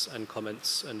thoughts and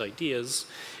comments and ideas,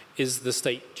 is the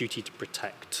state duty to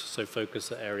protect. So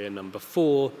focus at area number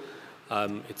 4.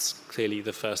 It's clearly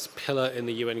the first pillar in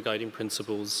the UN guiding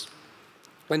principles.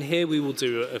 And here we will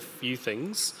do a few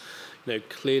things.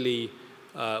 Clearly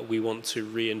we want to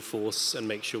reinforce and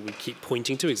make sure we keep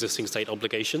pointing to existing state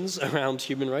obligations around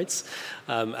human rights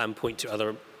and point to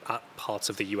other parts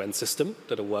of the UN system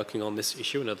that are working on this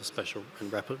issue and other special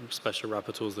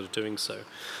rapporteurs that are doing so.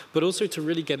 But also to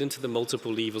really get into the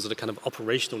multiple levers at a kind of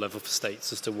operational level for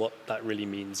states as to what that really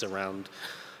means around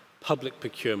public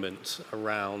procurement,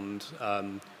 around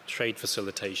trade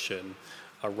facilitation,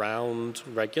 around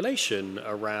regulation,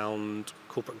 around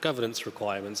corporate governance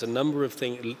requirements, a number of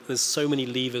things. There's so many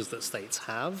levers that states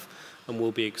have, and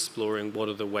we'll be exploring what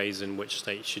are the ways in which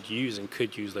states should use and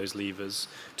could use those levers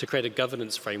to create a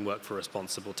governance framework for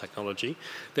responsible technology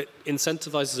that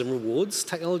incentivizes and rewards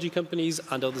technology companies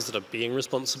and others that are being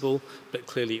responsible, but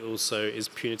clearly also is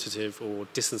punitive or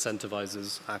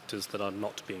disincentivizes actors that are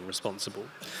not being responsible.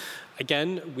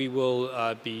 Again, we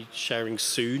will be sharing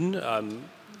soon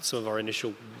some of our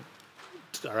initial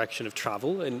direction of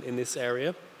travel in this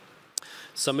area.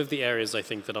 Some of the areas I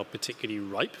think that are particularly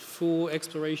ripe for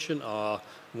exploration are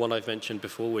one I've mentioned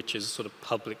before, which is sort of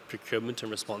public procurement and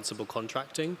responsible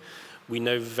contracting. We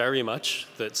know very much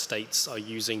that states are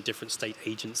using different state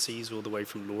agencies, all the way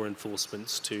from law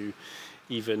enforcement to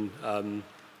even kind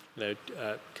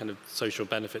of social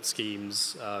benefit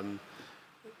schemes.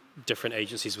 Different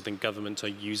agencies within government are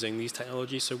using these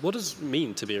technologies. So what does it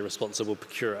mean to be a responsible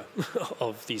procurer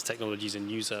of these technologies and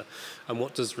user? And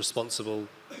what does responsible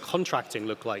contracting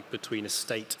look like between a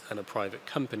state and a private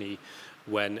company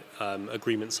when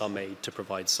agreements are made to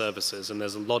provide services? And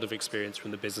there's a lot of experience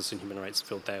from the business and human rights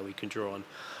field there we can draw on.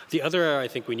 The other area I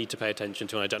think we need to pay attention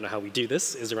to, and I don't know how we do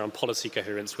this, is around policy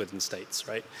coherence within states,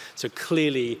 right? So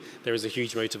clearly there is a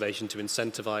huge motivation to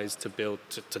incentivize, to build,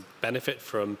 to benefit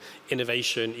from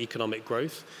innovation, economic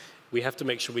growth. we have to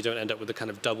make sure we don't end up with a kind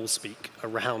of double speak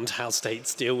around how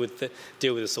states deal with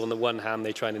this. So on the one hand,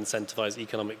 they try and incentivize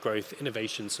economic growth,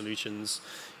 innovation solutions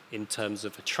in terms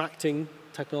of attracting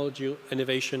technology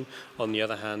innovation. On the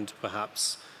other hand,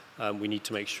 perhaps we need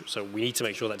to make sure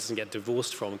that doesn't get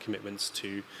divorced from commitments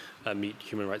to meet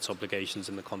human rights obligations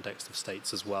in the context of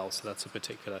states as well. So that's a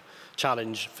particular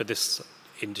challenge for this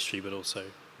industry, but also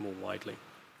more widely.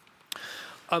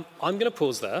 I'm going to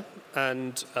pause there,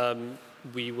 and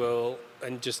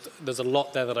there's a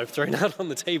lot there that I've thrown out on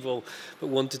the table, but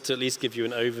wanted to at least give you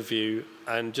an overview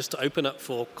and just to open up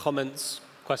for comments,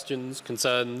 questions,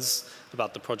 concerns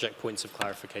about the project, points of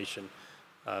clarification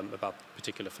about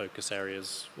particular focus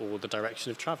areas or the direction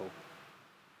of travel.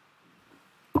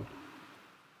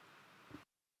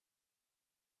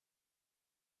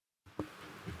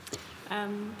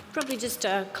 Probably just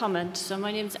a comment. So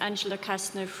my name is Angela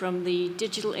Kastner from the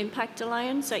Digital Impact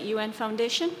Alliance at UN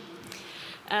Foundation.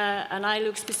 And I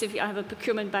have a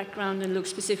procurement background and look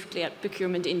specifically at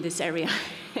procurement in this area.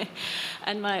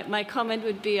 And my comment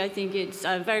would be, I think it's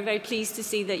very, very pleased to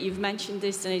see that you've mentioned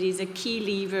this, and it is a key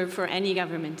lever for any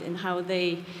government in how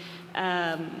they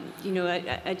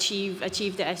achieve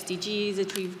the SDGs,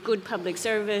 achieve good public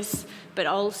service, but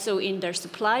also in their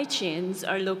supply chains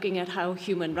are looking at how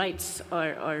human rights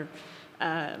are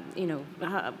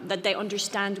that they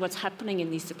understand what's happening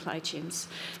in these supply chains.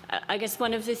 I guess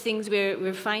one of the things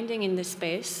we're finding in this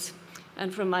space,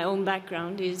 and from my own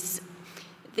background, is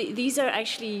these are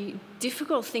actually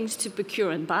difficult things to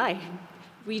procure and buy.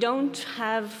 We don't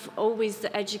have always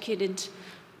the educated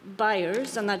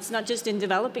buyers, and that's not just in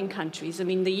developing countries. I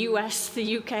mean, the US,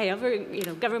 the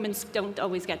UK, governments don't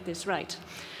always get this right.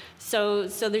 So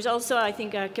there's also, I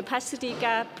think, a capacity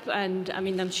gap, and I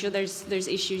mean, I'm sure there's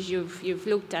issues you've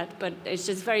looked at, but it's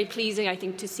just very pleasing, I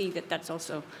think, to see that that's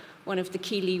also one of the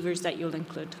key levers that you'll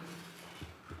include.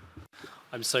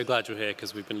 I'm so glad you're here,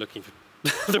 because we've been looking for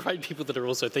the right people that are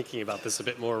also thinking about this a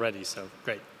bit more already, so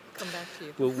great. Come back to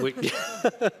you.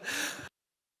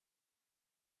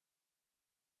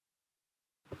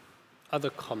 Other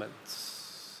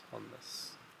comments on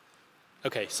this?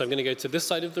 Okay, so I'm going to go to this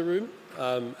side of the room,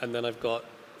 and then I've got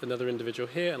another individual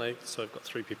here, and so I've got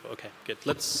 3 people. Okay, good.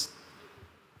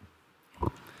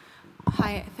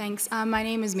 Hi, thanks. My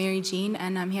name is Mary Jean,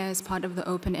 and I'm here as part of the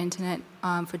Open Internet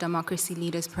for Democracy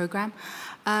Leaders program.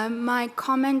 My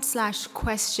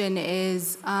comment/question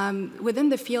is, within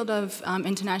the field of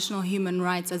international human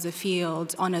rights as a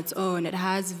field on its own, it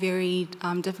has very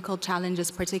difficult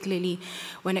challenges, particularly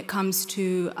when it comes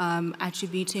to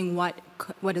attributing what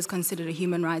is considered a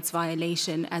human rights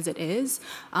violation as it is,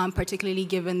 particularly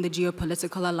given the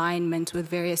geopolitical alignment with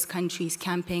various countries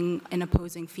camping in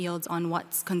opposing fields on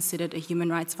what's considered a human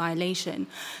rights violation.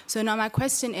 So now my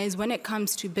question is, when it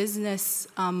comes to business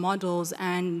models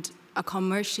and a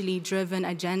commercially driven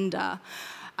agenda,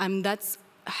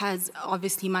 has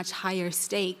obviously much higher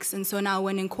stakes. And so now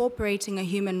when incorporating a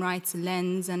human rights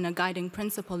lens and a guiding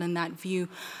principle in that view,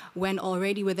 when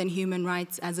already within human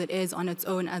rights as it is on its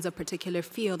own, as a particular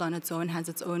field on its own, has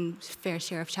its own fair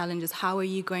share of challenges, how are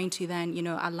you going to then,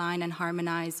 align and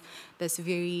harmonize this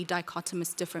very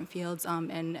dichotomous different fields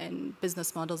and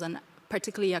business models, and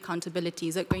particularly accountability?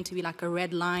 Is it going to be like a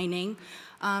redlining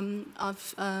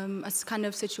of a kind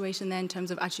of situation there in terms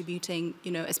of attributing,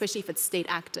 especially if it's state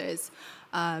actors,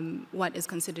 what is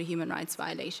considered a human rights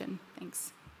violation?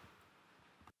 Thanks.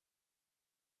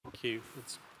 Thank you.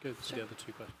 Let's go to the other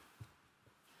 2 questions.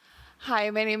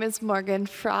 Hi, my name is Morgan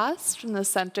Frost from the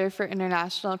Center for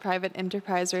International Private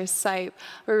Enterprise, or CIPE.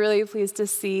 We're really pleased to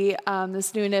see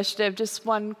this new initiative. Just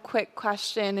one quick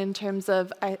question in terms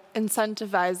of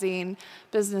incentivizing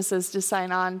businesses to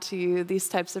sign on to these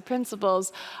types of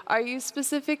principles. Are you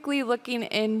specifically looking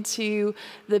into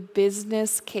the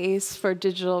business case for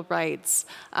digital rights,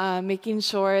 making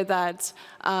sure that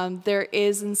there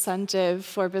is incentive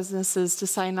for businesses to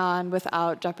sign on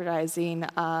without jeopardizing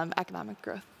economic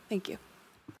growth? Thank you.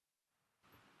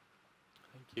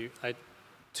 Thank you. I had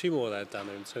 2 more there,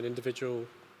 Danu. So an individual.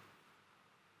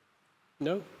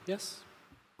 No? Yes?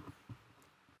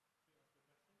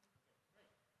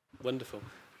 Wonderful.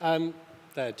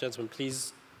 There, gentlemen,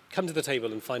 please come to the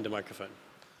table and find a microphone.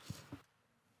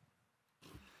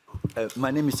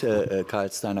 My name is Karl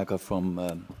Steinacker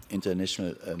from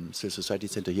International Civil Society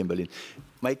Center here in Berlin.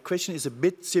 My question is a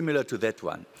bit similar to that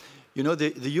one.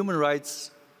 The human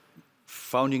rights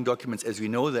founding documents as we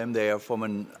know them, they are from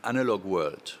an analog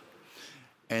world.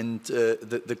 And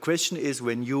the question is,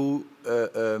 when you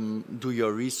do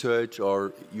your research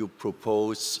or you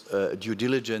propose due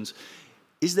diligence,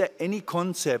 is there any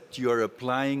concept you're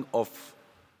applying of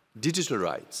digital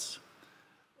rights?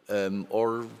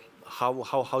 Or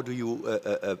how do you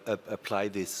apply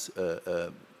this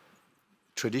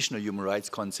traditional human rights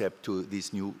concept to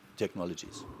these new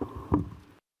technologies?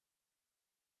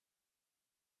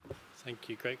 Thank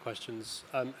you. Great questions.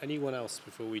 Anyone else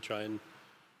before we try and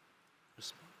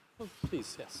respond? Oh,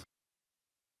 please, yes.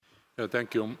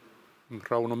 Thank you.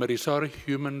 Rauno Merisaari,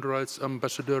 Human Rights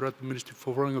Ambassador at the Ministry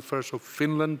for Foreign Affairs of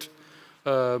Finland.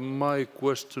 My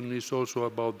question is also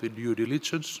about the due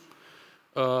diligence.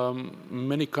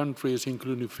 Many countries,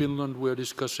 including Finland, were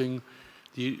discussing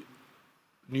the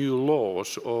new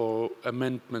laws or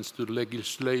amendments to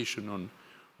legislation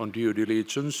on due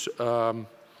diligence.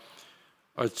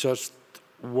 I just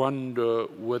wonder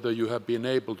whether you have been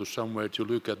able to somewhere to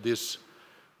look at this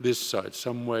side,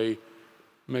 some way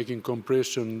making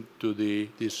comparison to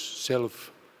this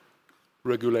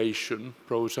self-regulation,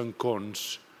 pros and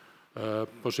cons,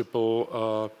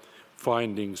 possible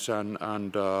findings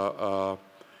and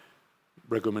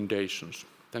recommendations.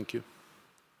 Thank you.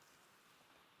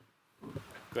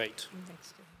 Great.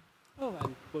 Oh,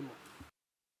 and one more.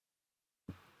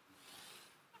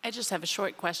 I just have a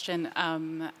short question.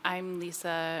 I'm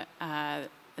Lisa, a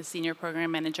Senior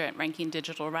Program Manager at Ranking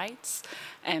Digital Rights.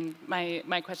 And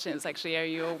my question is actually, are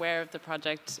you aware of the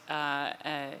project?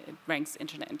 It ranks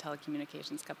internet and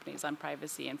telecommunications companies on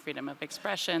privacy and freedom of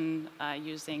expression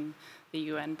using the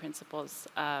UN principles.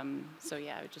 So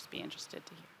yeah, I would just be interested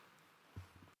to hear.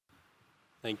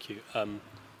 Thank you.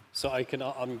 So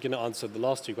I'm going to answer the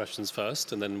last two questions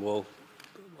first, and then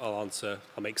I'll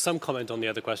make some comment on the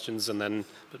other questions, but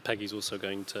Peggy's also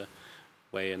going to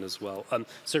weigh in as well.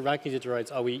 So Ranking Digital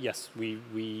Rights, yes,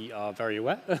 we are very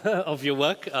aware of your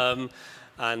work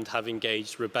and have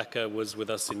engaged. Rebecca was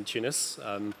with us in Tunis,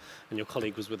 and your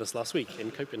colleague was with us last week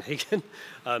in Copenhagen.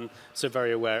 So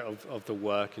very aware of the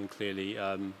work and clearly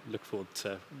look forward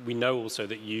to, we know also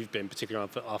that you've been, particularly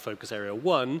on our focus area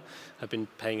 1, have been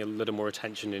paying a little more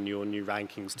attention in your new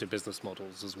rankings to business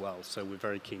models as well. So we're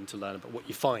very keen to learn about what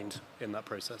you find in that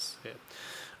process here.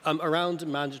 Around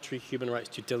mandatory human rights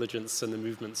due diligence and the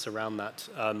movements around that,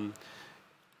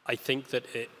 I think that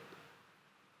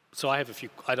so I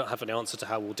don't have an answer to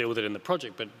how we'll deal with it in the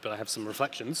project, but I have some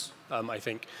reflections. I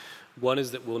think one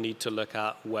is that we'll need to look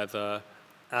at whether,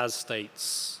 as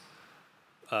states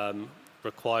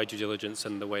require due diligence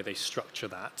and the way they structure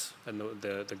that and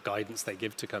the guidance they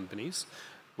give to companies,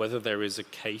 whether there is a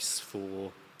case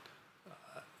for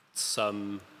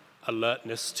some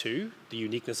alertness to the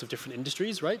uniqueness of different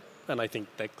industries, right? And I think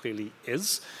there clearly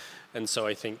is. And so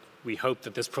I think we hope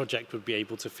that this project would be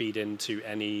able to feed into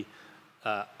any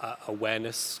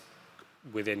awareness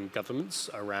within governments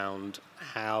around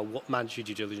what mandatory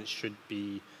due diligence should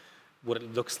be, what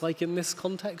it looks like in this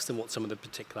context and what some of the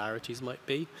particularities might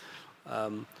be.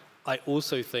 I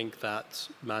also think that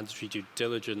mandatory due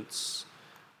diligence,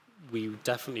 we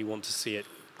definitely want to see it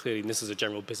clearly, and this is a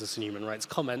general business and human rights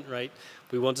comment, right?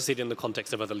 We want to see it in the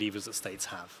context of other levers that states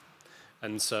have.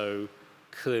 And so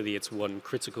clearly it's one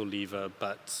critical lever,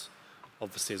 but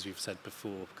obviously, as we've said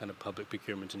before, kind of public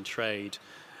procurement and trade.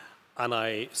 And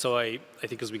so I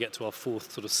think as we get to our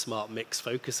 4th sort of smart mix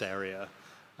focus area,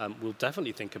 we'll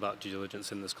definitely think about due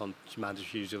diligence in this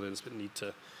mandatory due diligence, but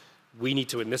we need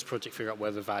to, in this project, figure out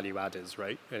where the value add is,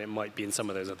 right? And it might be in some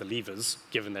of those other levers,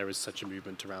 given there is such a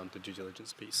movement around the due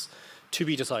diligence piece. To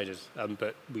be decided,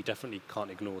 but we definitely can't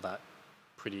ignore that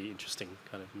pretty interesting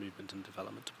kind of movement and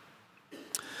development.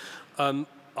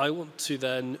 I want to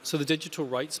then, so the digital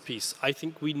rights piece, I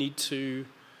think we need to,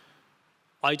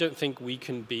 I don't think we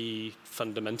can be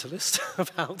fundamentalist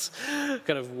about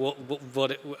kind of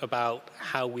about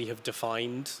how we have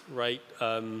defined, right?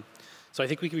 So I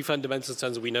think we can be fundamentalist in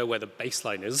terms of we know where the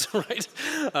baseline is, right?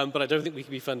 But I don't think we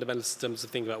can be fundamentalist in terms of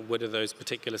thinking about what are those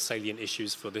particular salient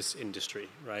issues for this industry,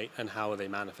 right? And how are they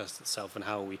manifest itself, and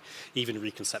how are we even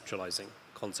reconceptualizing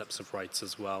concepts of rights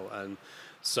as well? And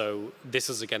so this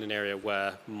is, again, an area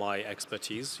where my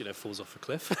expertise, falls off a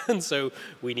cliff. And so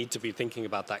we need to be thinking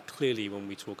about that clearly when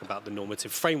we talk about the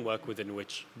normative framework within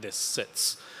which this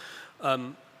sits.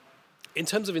 In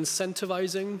terms of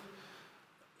incentivizing,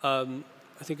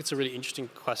 I think it's a really interesting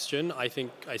question. I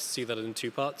think I see that in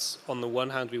 2 parts. On the one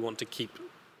hand, we want to keep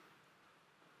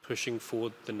pushing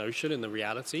forward the notion and the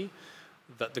reality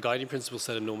that the guiding principles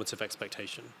set a normative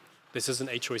expectation. This isn't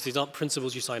a choice. These aren't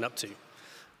principles you sign up to,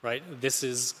 right? This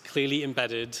is clearly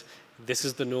embedded. This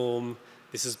is the norm.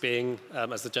 This is being,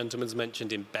 as the gentleman's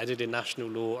mentioned, embedded in national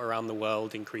law around the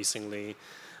world increasingly.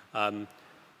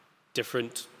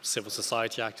 different civil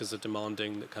society actors are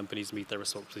demanding that companies meet their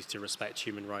responsibility to respect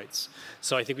human rights.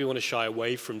 So I think we want to shy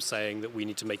away from saying that we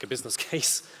need to make a business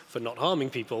case for not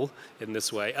harming people in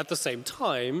this way. At the same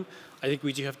time, I think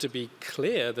we do have to be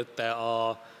clear that there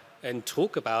are, and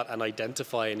talk about and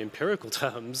identify in empirical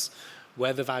terms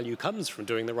where the value comes from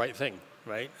doing the right thing,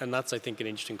 right? And that's, I think, an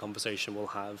interesting conversation we'll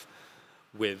have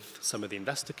with some of the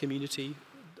investor community.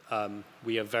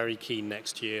 We are very keen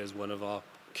next year as one of our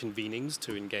convenings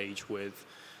to engage with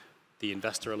the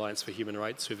Investor Alliance for Human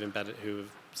Rights, who have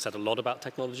said a lot about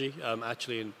technology,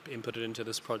 actually, and inputted into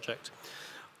this project.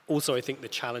 Also, I think the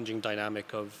challenging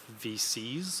dynamic of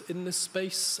VCs in this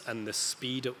space and the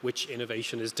speed at which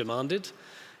innovation is demanded.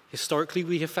 Historically,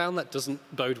 we have found that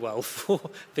doesn't bode well for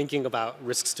thinking about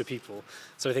risks to people.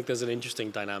 So I think there's an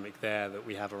interesting dynamic there that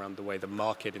we have around the way the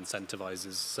market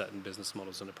incentivizes certain business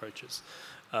models and approaches.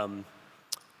 I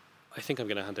think I'm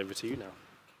going to hand over to you now.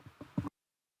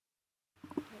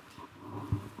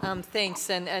 Thanks,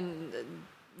 and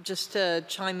just to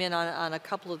chime in on a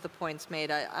couple of the points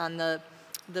made, on the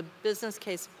business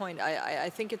case point, I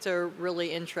think it's a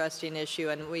really interesting issue,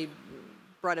 and we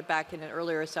brought it back in an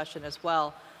earlier session as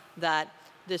well, that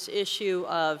this issue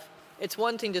of, it's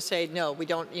one thing to say, no, we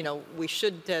don't, we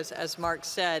should, as Mark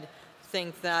said,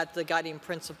 think that the guiding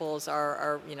principles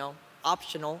are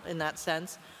optional in that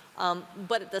sense.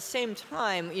 But at the same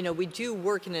time, we do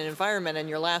work in an environment, and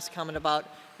your last comment about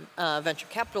venture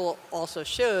capital also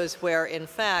shows where, in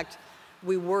fact,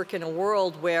 we work in a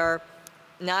world where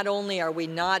not only are we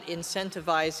not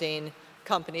incentivizing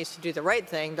companies to do the right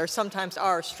thing, there sometimes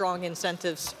are strong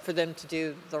incentives for them to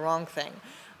do the wrong thing.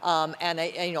 And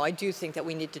I do think that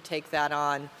we need to take that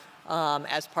on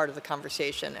as part of the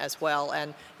conversation as well.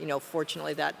 And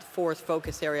fortunately, that fourth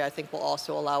focus area I think will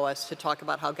also allow us to talk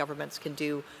about how governments can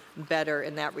do better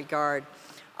in that regard.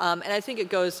 And I think it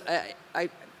goes. I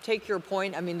take your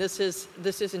point. I mean, this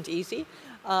isn't easy,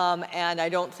 and I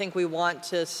don't think we want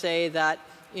to say that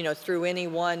through any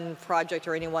one project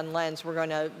or any one lens we're going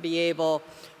to be able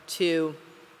to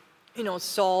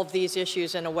solve these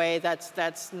issues in a way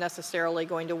that's necessarily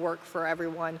going to work for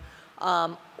everyone.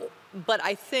 But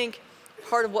I think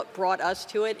part of what brought us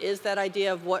to it is that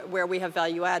idea of where we have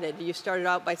value added. You started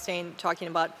out by talking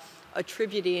about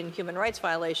attributing human rights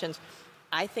violations.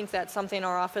 I think that's something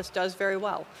our office does very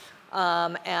well.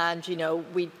 And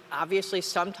we obviously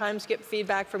sometimes get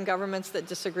feedback from governments that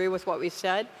disagree with what we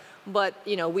said, but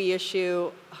we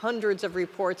issue hundreds of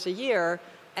reports a year,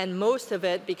 and most of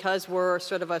it, because we're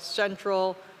sort of a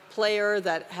central player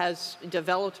that has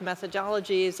developed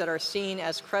methodologies that are seen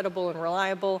as credible and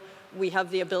reliable, we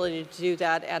have the ability to do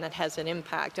that, and it has an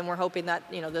impact. And we're hoping that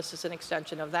this is an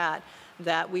extension of that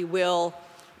we will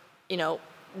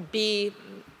be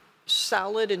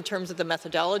solid in terms of the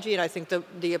methodology, and I think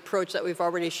the approach that we've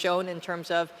already shown in terms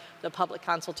of the public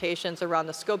consultations around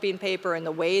the scoping paper and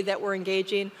the way that we're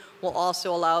engaging will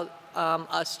also allow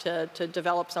us to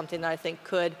develop something that I think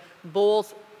could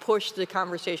both push the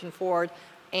conversation forward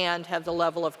and have the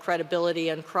level of credibility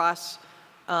and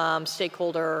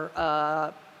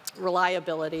cross-stakeholder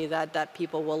reliability that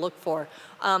people will look for.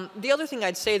 The other thing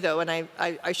I'd say, though, and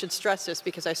I should stress this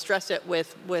because I stress it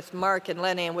with Mark and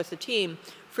Lenny and with the team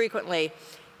frequently,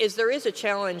 is there is a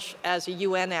challenge as a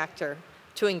UN actor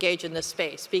to engage in this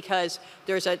space, because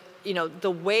there's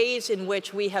the ways in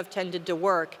which we have tended to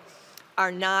work are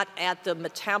not at the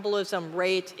metabolism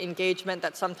rate engagement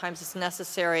that sometimes is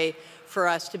necessary for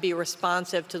us to be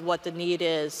responsive to what the need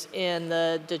is in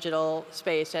the digital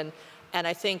space. And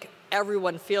I think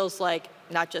everyone feels like,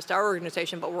 not just our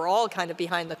organization, but we're all kind of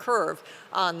behind the curve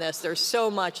on this. There's so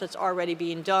much that's already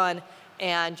being done,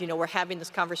 and we're having this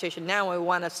conversation now, and we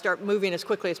want to start moving as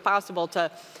quickly as possible to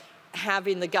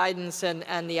having the guidance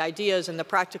and the ideas and the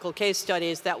practical case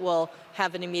studies that will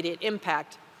have an immediate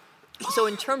impact. So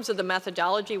in terms of the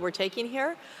methodology we're taking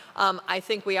here, I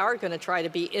think we are going to try to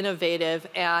be innovative,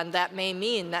 and that may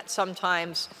mean that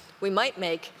sometimes we might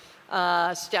make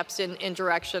steps in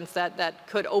directions that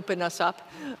could open us up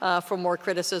for more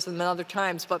criticism than other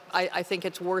times. But I think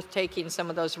it's worth taking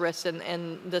some of those risks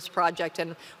in this project,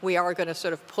 and we are going to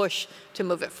sort of push to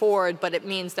move it forward. But it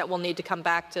means that we'll need to come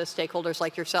back to stakeholders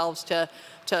like yourselves to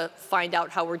find out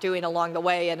how we're doing along the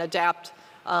way and adapt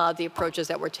the approaches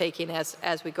that we're taking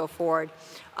as we go forward.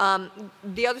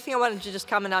 The other thing I wanted to just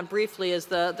comment on briefly is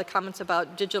the comments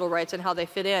about digital rights and how they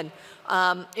fit in.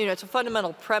 It's a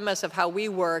fundamental premise of how we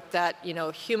work that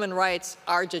human rights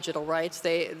are digital rights.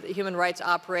 Human rights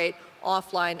operate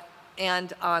offline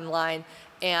and online,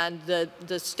 and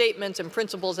the statements and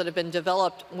principles that have been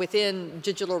developed within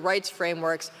digital rights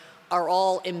frameworks are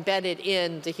all embedded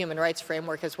in the human rights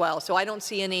framework as well. So I don't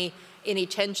see any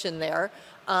tension there.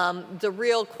 The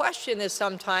real question is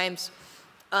sometimes,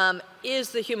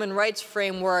 is the human rights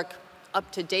framework up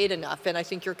to date enough? And I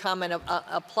think your comment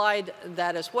applied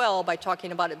that as well by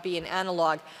talking about it being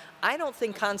analog. I don't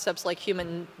think concepts like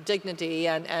human dignity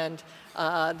and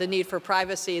the need for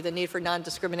privacy, the need for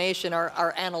non-discrimination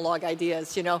are analog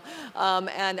ideas, you know.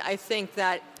 And I think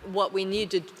that what we need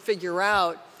to figure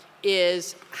out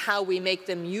is how we make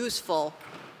them useful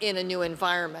in a new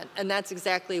environment. And that's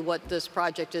exactly what this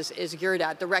project is geared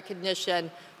at, the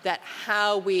recognition that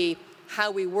how we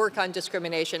work on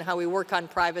discrimination, how we work on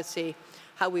privacy,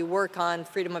 how we work on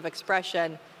freedom of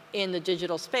expression in the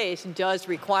digital space does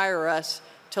require us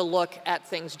to look at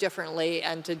things differently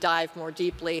and to dive more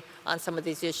deeply on some of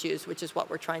these issues, which is what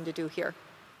we're trying to do here.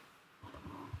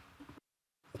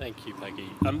 Thank you, Peggy.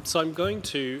 So I'm going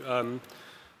to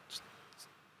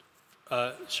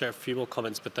share a few more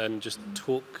comments, but then just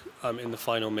talk in the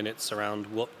final minutes around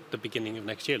what the beginning of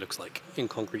next year looks like in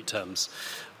concrete terms,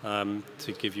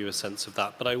 to give you a sense of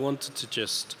that. But I wanted to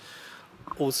just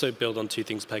also build on two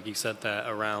things Peggy said there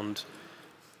around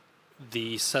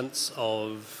the sense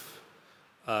of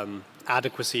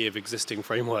adequacy of existing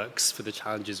frameworks for the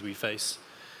challenges we face.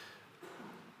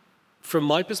 From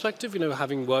my perspective, you know,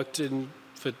 having worked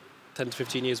for 10 to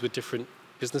 15 years with different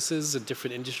businesses and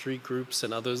different industry groups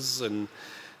and others and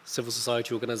civil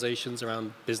society organizations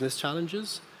around business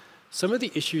challenges, some of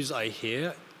the issues I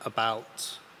hear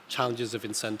about challenges of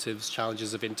incentives,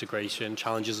 challenges of integration,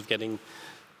 challenges of getting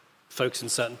folks in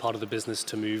certain part of the business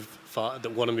to move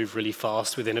that want to move really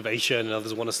fast with innovation and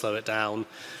others want to slow it down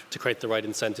to create the right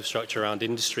incentive structure around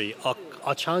industry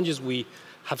are challenges we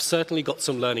have certainly got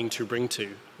some learning to bring to,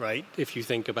 right? If you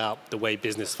think about the way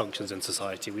business functions in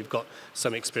society, we've got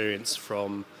some experience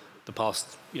from the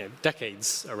past, you know,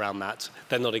 decades around that.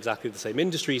 They're not exactly the same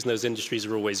industries, and those industries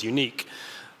are always unique.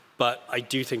 But I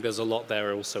do think there's a lot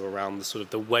there also around the sort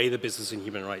of the way the business and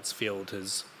human rights field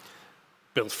has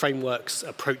built frameworks,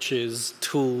 approaches,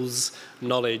 tools,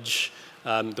 knowledge,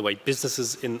 the way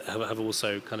businesses have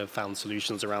also kind of found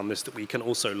solutions around this that we can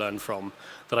also learn from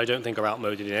that I don't think are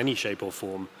outmoded in any shape or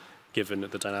form, given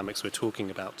the dynamics we're talking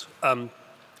about.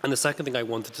 And the second thing I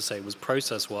wanted to say was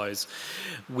process-wise,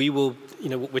 we will, you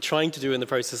know, what we're trying to do in the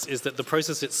process is that the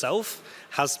process itself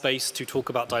has space to talk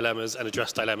about dilemmas and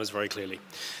address dilemmas very clearly.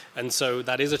 And so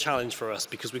that is a challenge for us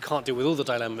because we can't deal with all the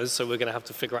dilemmas, so we're going to have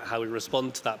to figure out how we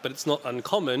respond to that. But it's not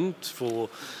uncommon for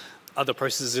other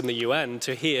processes in the UN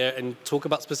to hear and talk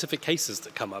about specific cases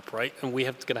that come up, right? And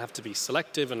we're going to have to be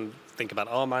selective and think about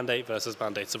our mandate versus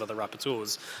mandates of other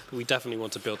rapporteurs. But we definitely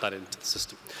want to build that into the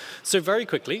system. So very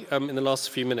quickly, in the last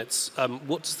few minutes,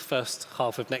 what does the first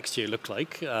half of next year look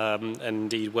like? And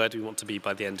indeed, where do we want to be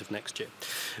by the end of next year?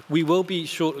 We will be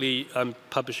shortly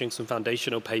publishing some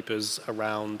foundational papers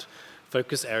around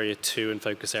Focus Area 2 and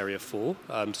Focus Area 4,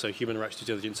 so human rights due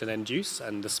diligence and end use,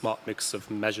 and the smart mix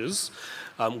of measures.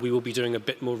 We will be doing a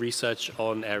bit more research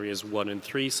on areas 1 and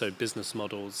 3, so business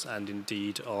models, and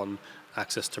indeed on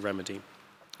access to remedy.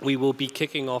 We will be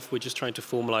kicking off, we're just trying to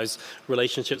formalize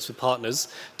relationships with partners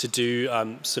to do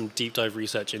some deep dive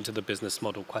research into the business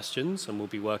model questions, and we'll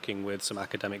be working with some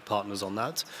academic partners on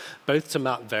that, both to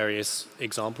map various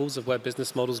examples of where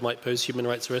business models might pose human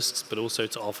rights risks, but also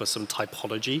to offer some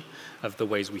typology of the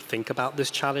ways we think about this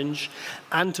challenge,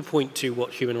 and to point to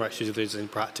what human rights due diligence in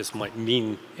practice might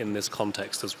mean in this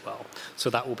context as well. So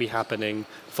that will be happening,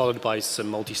 followed by some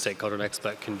multi-stakeholder and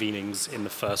expert convenings in the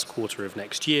first quarter of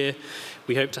next year.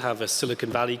 We hope to have a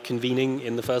Silicon Valley convening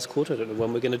in the first quarter. I don't know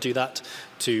when we're going to do that,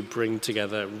 to bring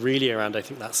together really around, I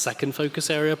think, that second focus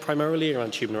area, primarily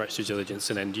around human rights due diligence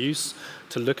and end use,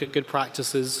 to look at good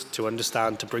practices, to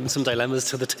understand, to bring some dilemmas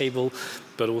to the table,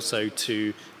 but also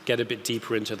to get a bit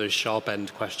deeper into those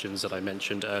sharp-end questions that I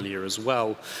mentioned earlier as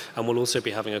well. And we'll also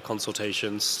be having a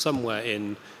consultation somewhere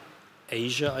in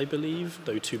Asia, I believe,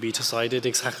 though to be decided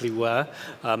exactly where,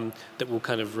 that will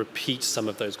kind of repeat some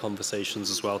of those conversations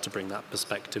as well to bring that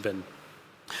perspective in.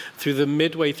 Through the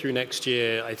midway through next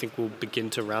year, I think we'll begin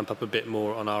to ramp up a bit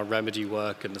more on our remedy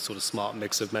work and the sort of smart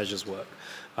mix of measures work.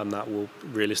 And that will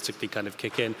realistically kind of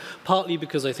kick in, partly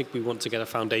because I think we want to get a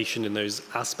foundation in those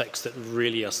aspects that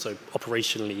really are so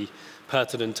operationally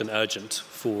pertinent and urgent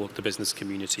for the business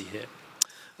community here.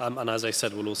 And as I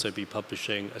said, we'll also be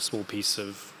publishing a small piece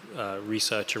of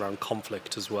research around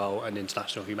conflict as well, and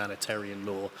international humanitarian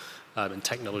law and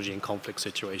technology in conflict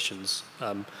situations,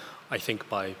 I think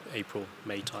by April,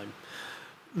 May time.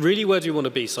 Really, where do you want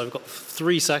to be? So I've got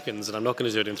 3 seconds, and I'm not going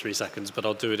to do it in 3 seconds, but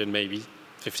I'll do it in maybe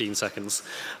 15 seconds.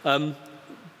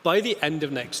 By the end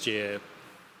of next year,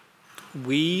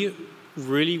 we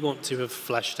really want to have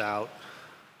fleshed out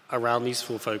around these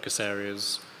 4 focus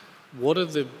areas, what are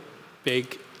the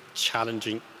big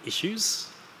challenging issues?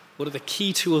 What are the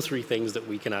key 2 or 3 things that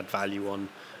we can add value on,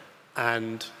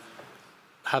 and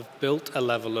have built a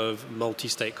level of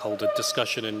multi-stakeholder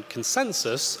discussion and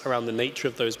consensus around the nature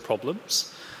of those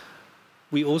problems.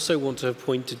 We also want to have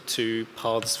pointed to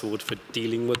paths forward for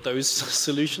dealing with those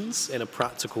solutions in a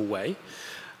practical way.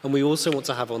 And we also want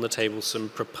to have on the table some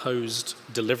proposed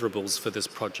deliverables for this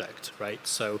project, right?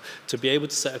 So to be able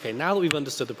to say, okay, now that we've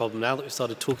understood the problem, now that we've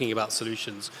started talking about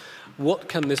solutions, what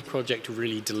can this project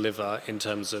really deliver in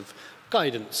terms of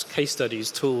guidance, case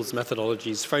studies, tools,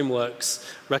 methodologies, frameworks,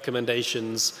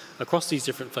 recommendations across these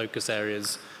different focus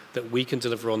areas that we can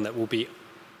deliver on that will be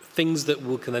things that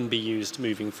can then be used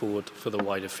moving forward for the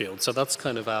wider field. So that's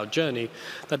kind of our journey.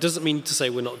 That doesn't mean to say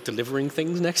we're not delivering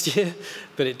things next year,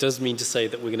 but it does mean to say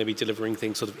that we're going to be delivering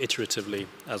things sort of iteratively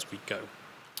as we go.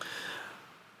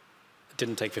 It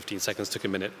didn't take 15 seconds, took a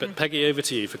minute. But Peggy, over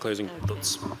to you for closing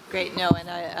thoughts. Great, no, and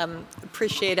I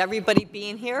appreciate everybody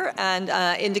being here and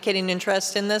indicating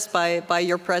interest in this by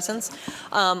your presence.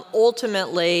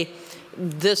 Ultimately,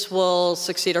 this will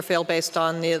succeed or fail based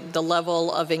on the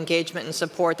level of engagement and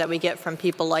support that we get from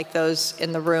people like those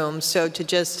in the room. So to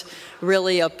just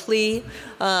really a plea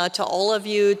to all of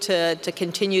you to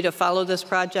continue to follow this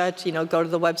project, go to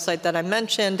the website that I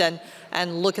mentioned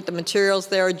and look at the materials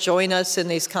there, join us in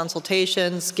these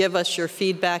consultations, give us your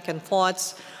feedback and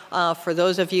thoughts. For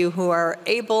those of you who are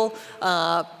able,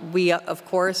 we, of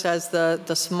course, as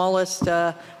the smallest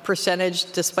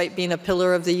percentage, despite being a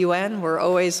pillar of the UN, we're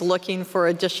always looking for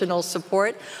additional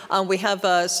support. We have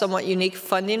a somewhat unique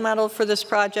funding model for this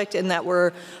project in that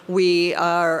we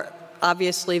are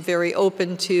obviously very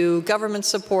open to government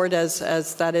support,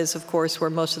 as that is, of course,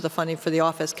 where most of the funding for the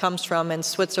office comes from, and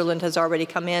Switzerland has already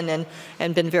come in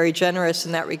and been very generous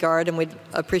in that regard, and we'd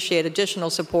appreciate additional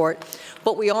support.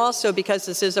 But we also, because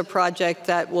this is a project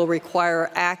that will require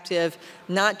active,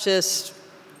 not just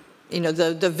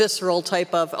the visceral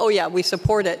type of, oh yeah, we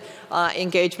support it,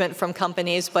 engagement from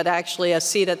companies, but actually a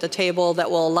seat at the table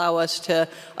that will allow us to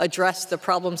address the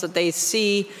problems that they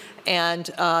see and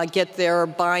get their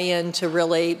buy-in to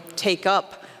really take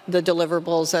up the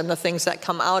deliverables and the things that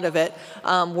come out of it.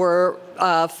 We're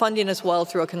funding as well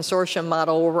through a consortium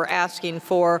model where we're asking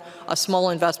for a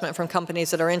small investment from companies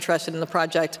that are interested in the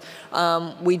project.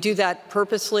 We do that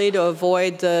purposely to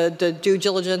avoid the due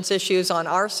diligence issues on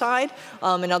our side.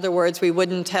 In other words, we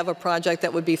wouldn't have a project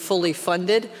that would be fully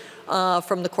funded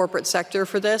from the corporate sector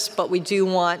for this, but we do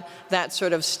want that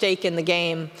sort of stake in the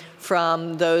game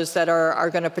from those that are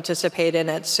going to participate in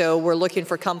it. So we're looking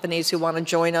for companies who want to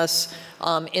join us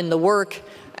in the work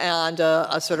and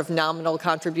a sort of nominal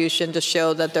contribution to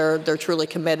show that they're truly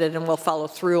committed and will follow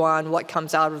through on what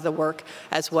comes out of the work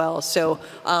as well. So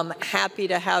happy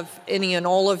to have any and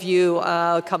all of you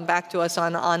come back to us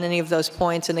on any of those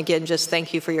points. And again, just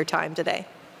thank you for your time today.